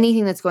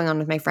anything that's going on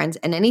with my friends,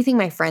 and anything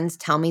my friends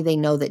tell me, they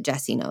know that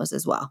Jesse knows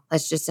as well.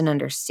 That's just an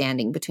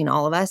understanding between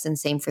all of us, and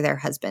same for their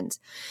husbands.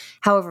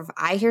 However, if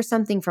I hear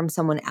something from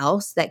someone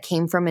else that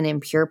came from an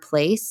impure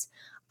place,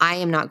 I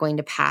am not going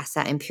to pass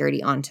that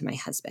impurity on to my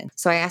husband.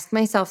 So I ask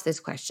myself this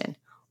question: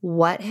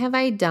 what have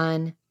I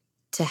done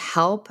to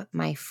help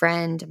my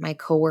friend, my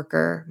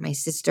coworker, my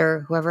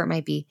sister, whoever it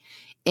might be,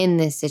 in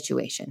this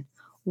situation?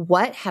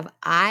 What have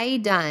I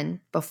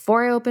done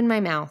before I open my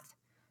mouth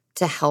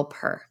to help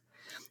her?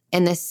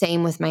 And the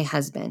same with my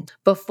husband.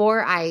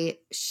 Before I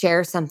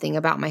share something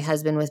about my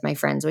husband with my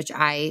friends, which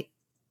I,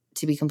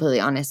 to be completely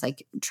honest,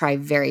 like try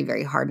very,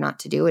 very hard not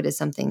to do. It is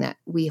something that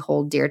we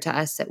hold dear to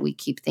us, that we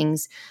keep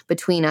things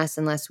between us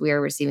unless we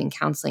are receiving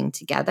counseling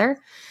together,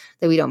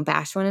 that we don't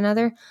bash one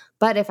another.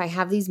 But if I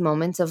have these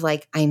moments of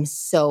like, I'm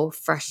so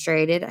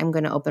frustrated, I'm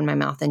going to open my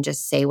mouth and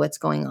just say what's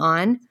going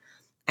on,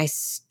 I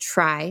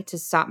try to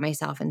stop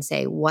myself and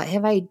say, what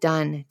have I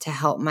done to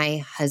help my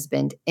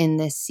husband in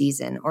this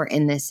season or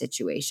in this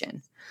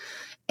situation?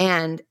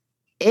 And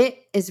it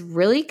is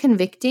really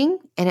convicting,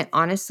 and it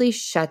honestly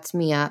shuts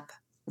me up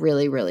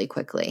really, really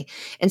quickly.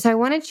 And so I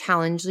want to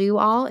challenge you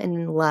all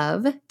in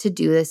love to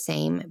do the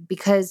same,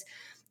 because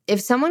if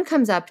someone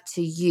comes up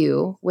to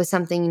you with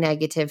something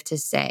negative to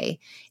say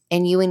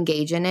and you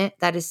engage in it,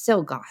 that is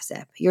still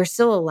gossip. You're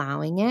still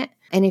allowing it.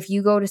 And if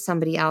you go to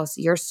somebody else,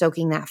 you're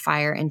stoking that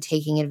fire and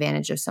taking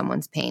advantage of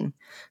someone's pain.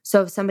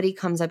 So if somebody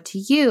comes up to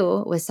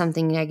you with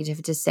something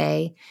negative to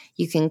say,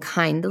 you can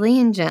kindly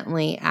and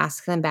gently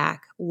ask them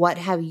back, what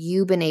have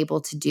you been able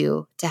to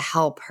do to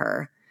help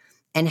her?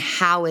 And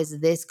how is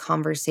this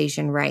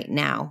conversation right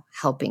now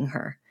helping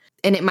her?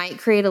 And it might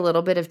create a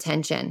little bit of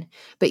tension,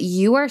 but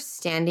you are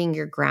standing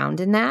your ground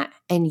in that,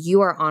 and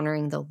you are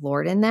honoring the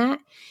Lord in that.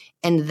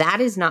 And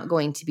that is not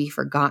going to be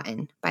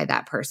forgotten by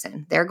that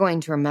person. They're going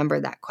to remember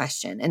that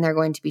question, and they're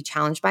going to be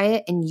challenged by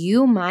it. And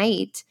you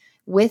might,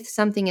 with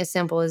something as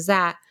simple as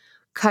that,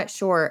 cut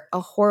short a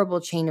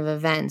horrible chain of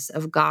events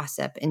of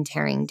gossip and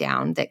tearing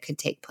down that could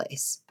take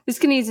place. This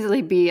can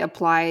easily be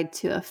applied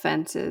to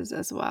offenses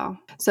as well.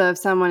 So if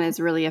someone is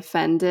really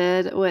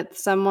offended with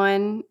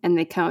someone and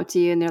they come up to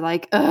you and they're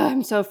like,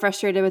 I'm so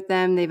frustrated with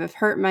them, they've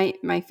hurt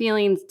my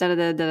feelings,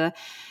 then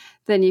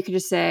you can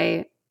just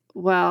say,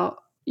 well,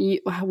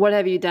 what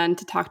have you done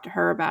to talk to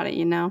her about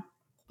it,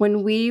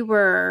 When we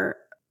were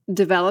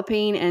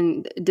developing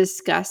and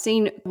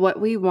discussing what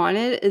we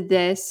wanted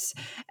this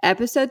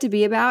episode to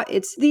be about,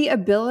 it's the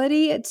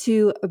ability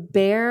to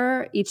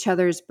bear each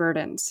other's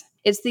burdens.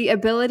 It's the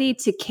ability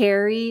to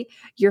carry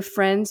your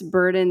friends'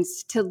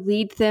 burdens, to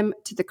lead them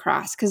to the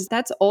cross, because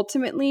that's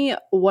ultimately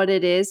what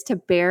it is, to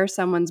bear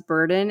someone's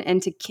burden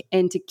and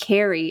to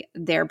carry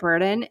their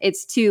burden.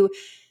 It's to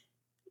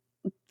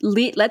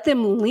let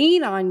them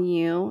lean on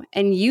you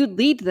and you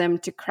lead them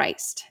to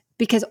Christ.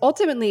 Because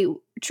ultimately,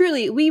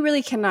 truly, we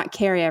really cannot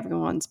carry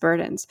everyone's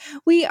burdens.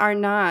 We are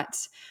not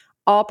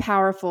all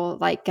powerful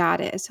like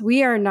God is.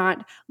 We are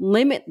not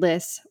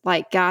limitless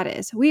like God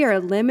is. We are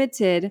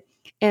limited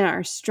in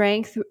our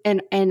strength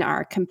and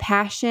our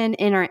compassion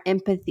and our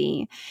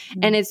empathy.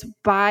 And it's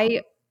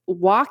by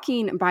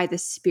walking by the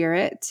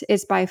Spirit,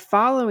 it's by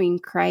following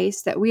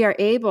Christ that we are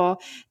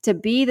able to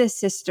be the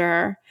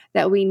sister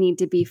that we need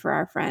to be for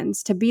our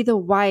friends, to be the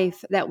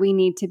wife that we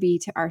need to be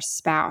to our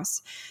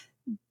spouse.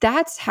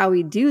 That's how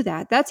we do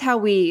that. That's how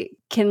we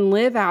can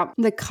live out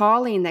the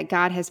calling that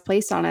God has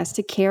placed on us,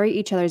 to carry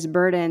each other's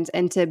burdens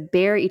and to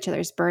bear each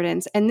other's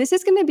burdens. And this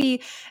is going to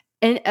be,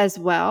 as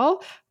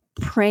well,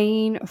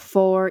 praying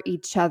for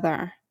each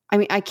other. I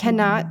mean, I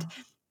cannot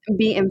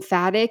be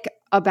emphatic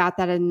about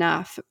that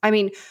enough. I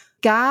mean,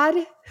 God,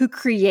 who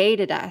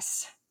created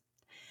us,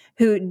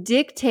 who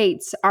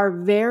dictates our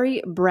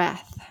very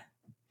breath,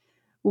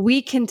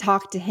 we can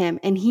talk to him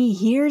and he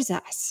hears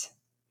us.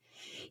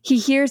 He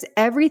hears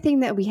everything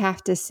that we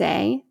have to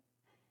say.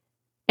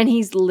 and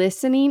he's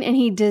listening and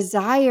he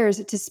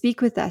desires to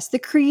speak with us. The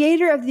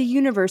creator of the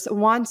universe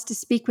wants to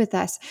speak with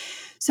us.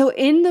 So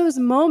in those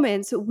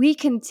moments, we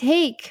can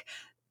take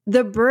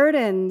the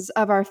burdens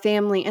of our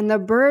family and the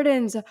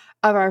burdens of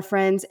our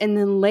friends and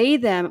then lay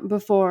them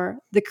before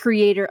the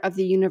creator of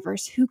the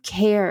universe who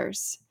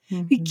cares.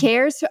 He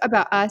cares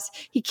about us.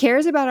 He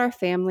cares about our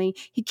family.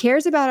 He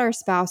cares about our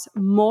spouse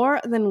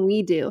more than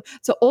we do.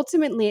 So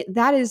ultimately,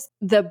 that is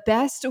the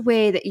best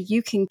way that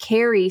you can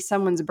carry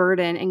someone's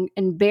burden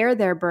and bear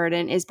their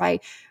burden is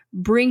by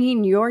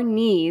bringing your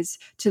knees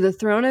to the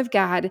throne of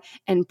God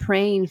and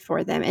praying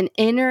for them and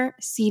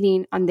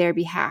interceding on their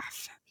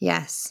behalf.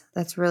 Yes,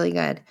 that's really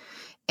good.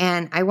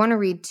 And I want to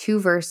read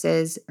 2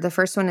 verses. The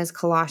first one is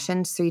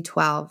Colossians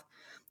 3:12.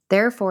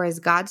 Therefore, as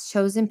God's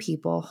chosen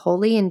people,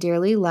 holy and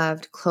dearly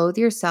loved, clothe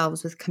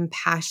yourselves with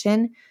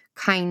compassion,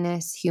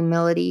 kindness,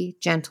 humility,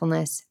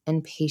 gentleness,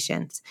 and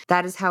patience.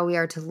 That is how we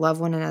are to love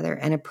one another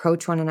and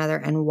approach one another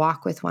and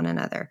walk with one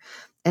another.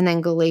 And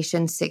then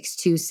Galatians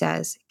 6:2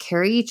 says,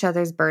 carry each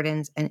other's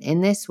burdens, and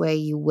in this way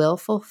you will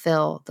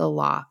fulfill the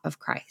law of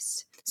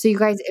Christ. So you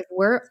guys, if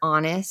we're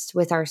honest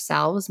with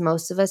ourselves,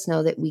 most of us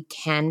know that we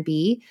can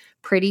be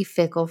pretty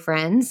fickle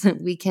friends.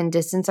 We can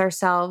distance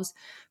ourselves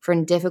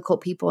from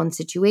difficult people and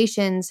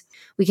situations.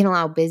 We can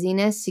allow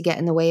busyness to get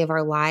in the way of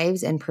our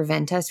lives and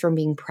prevent us from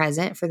being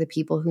present for the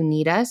people who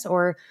need us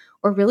or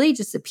really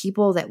just the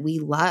people that we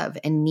love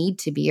and need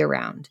to be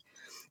around.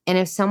 And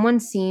if someone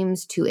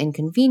seems too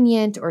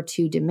inconvenient or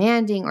too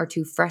demanding or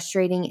too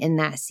frustrating in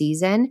that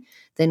season,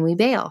 then we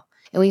bail.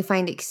 And we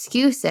find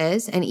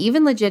excuses, and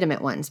even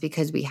legitimate ones,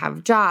 because we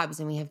have jobs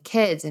and we have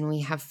kids and we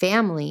have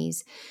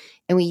families.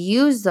 And we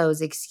use those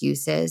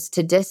excuses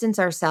to distance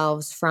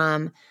ourselves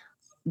from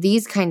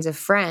these kinds of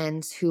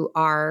friends who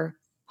are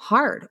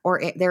hard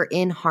or they're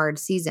in hard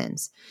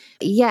seasons.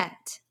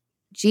 Yet,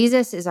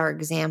 Jesus is our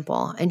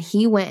example, and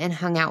he went and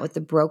hung out with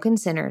the broken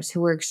sinners who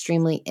were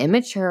extremely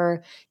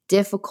immature,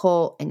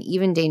 difficult, and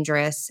even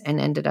dangerous, and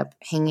ended up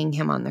hanging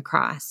him on the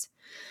cross.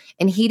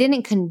 And he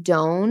didn't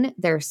condone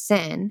their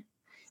sin,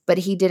 but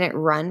he didn't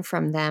run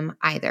from them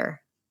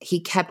either.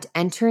 He kept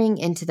entering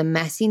into the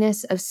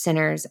messiness of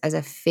sinners as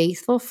a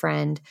faithful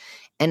friend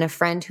and a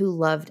friend who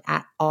loved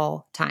at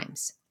all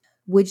times.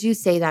 Would you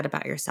say that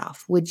about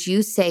yourself? Would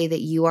you say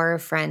that you are a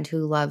friend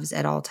who loves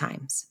at all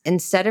times?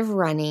 Instead of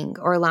running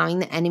or allowing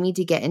the enemy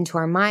to get into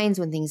our minds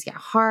when things get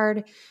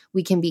hard,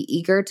 we can be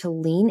eager to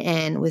lean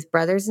in with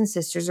brothers and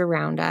sisters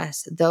around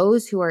us,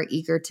 those who are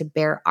eager to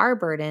bear our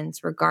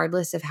burdens,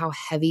 regardless of how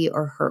heavy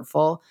or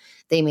hurtful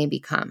they may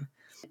become.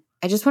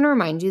 I just want to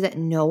remind you that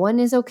no one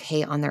is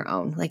okay on their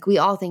own. Like we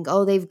all think,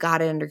 oh, they've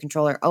got it under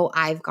control, or oh,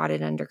 I've got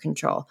it under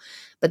control.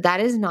 But that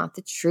is not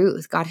the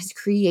truth. God has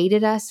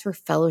created us for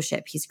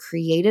fellowship. He's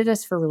created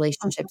us for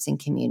relationships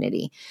and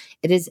community.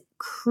 It is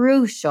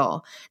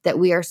crucial that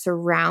we are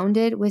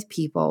surrounded with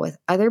people, with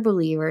other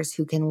believers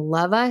who can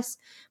love us,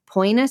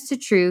 point us to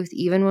truth,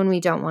 even when we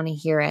don't want to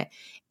hear it,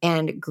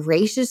 and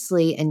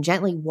graciously and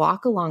gently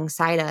walk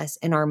alongside us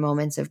in our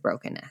moments of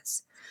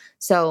brokenness.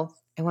 So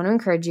I want to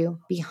encourage you,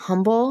 be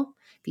humble,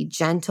 be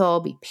gentle,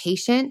 be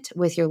patient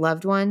with your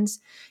loved ones,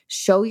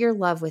 show your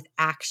love with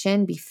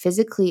action, be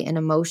physically and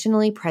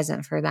emotionally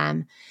present for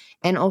them,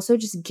 and also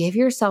just give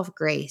yourself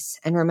grace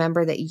and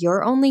remember that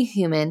you're only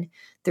human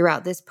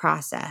throughout this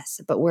process,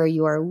 but where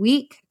you are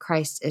weak,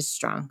 Christ is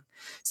strong.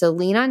 So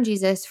lean on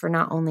Jesus for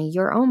not only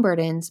your own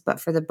burdens, but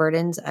for the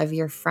burdens of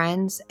your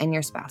friends and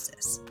your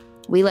spouses.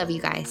 We love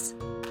you guys.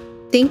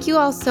 Thank you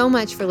all so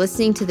much for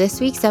listening to this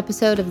week's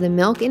episode of the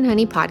Milk and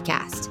Honey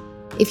Podcast.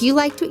 If you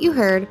liked what you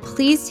heard,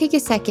 please take a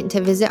second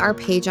to visit our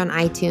page on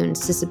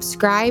iTunes to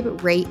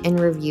subscribe, rate, and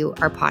review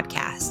our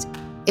podcast.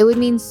 It would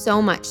mean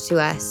so much to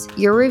us.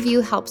 Your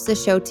review helps the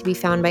show to be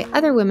found by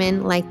other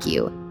women like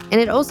you,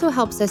 and it also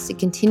helps us to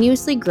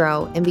continuously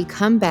grow and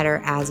become better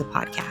as a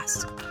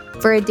podcast.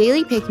 For a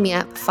daily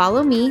pick-me-up,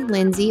 follow me,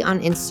 Lindsay, on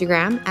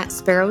Instagram at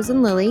Sparrows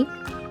and Lily,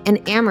 and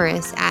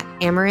Amaris at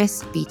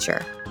Amaris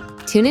Beecher.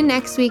 Tune in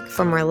next week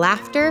for more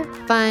laughter,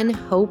 fun,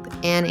 hope,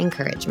 and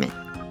encouragement.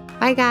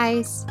 Bye,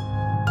 guys.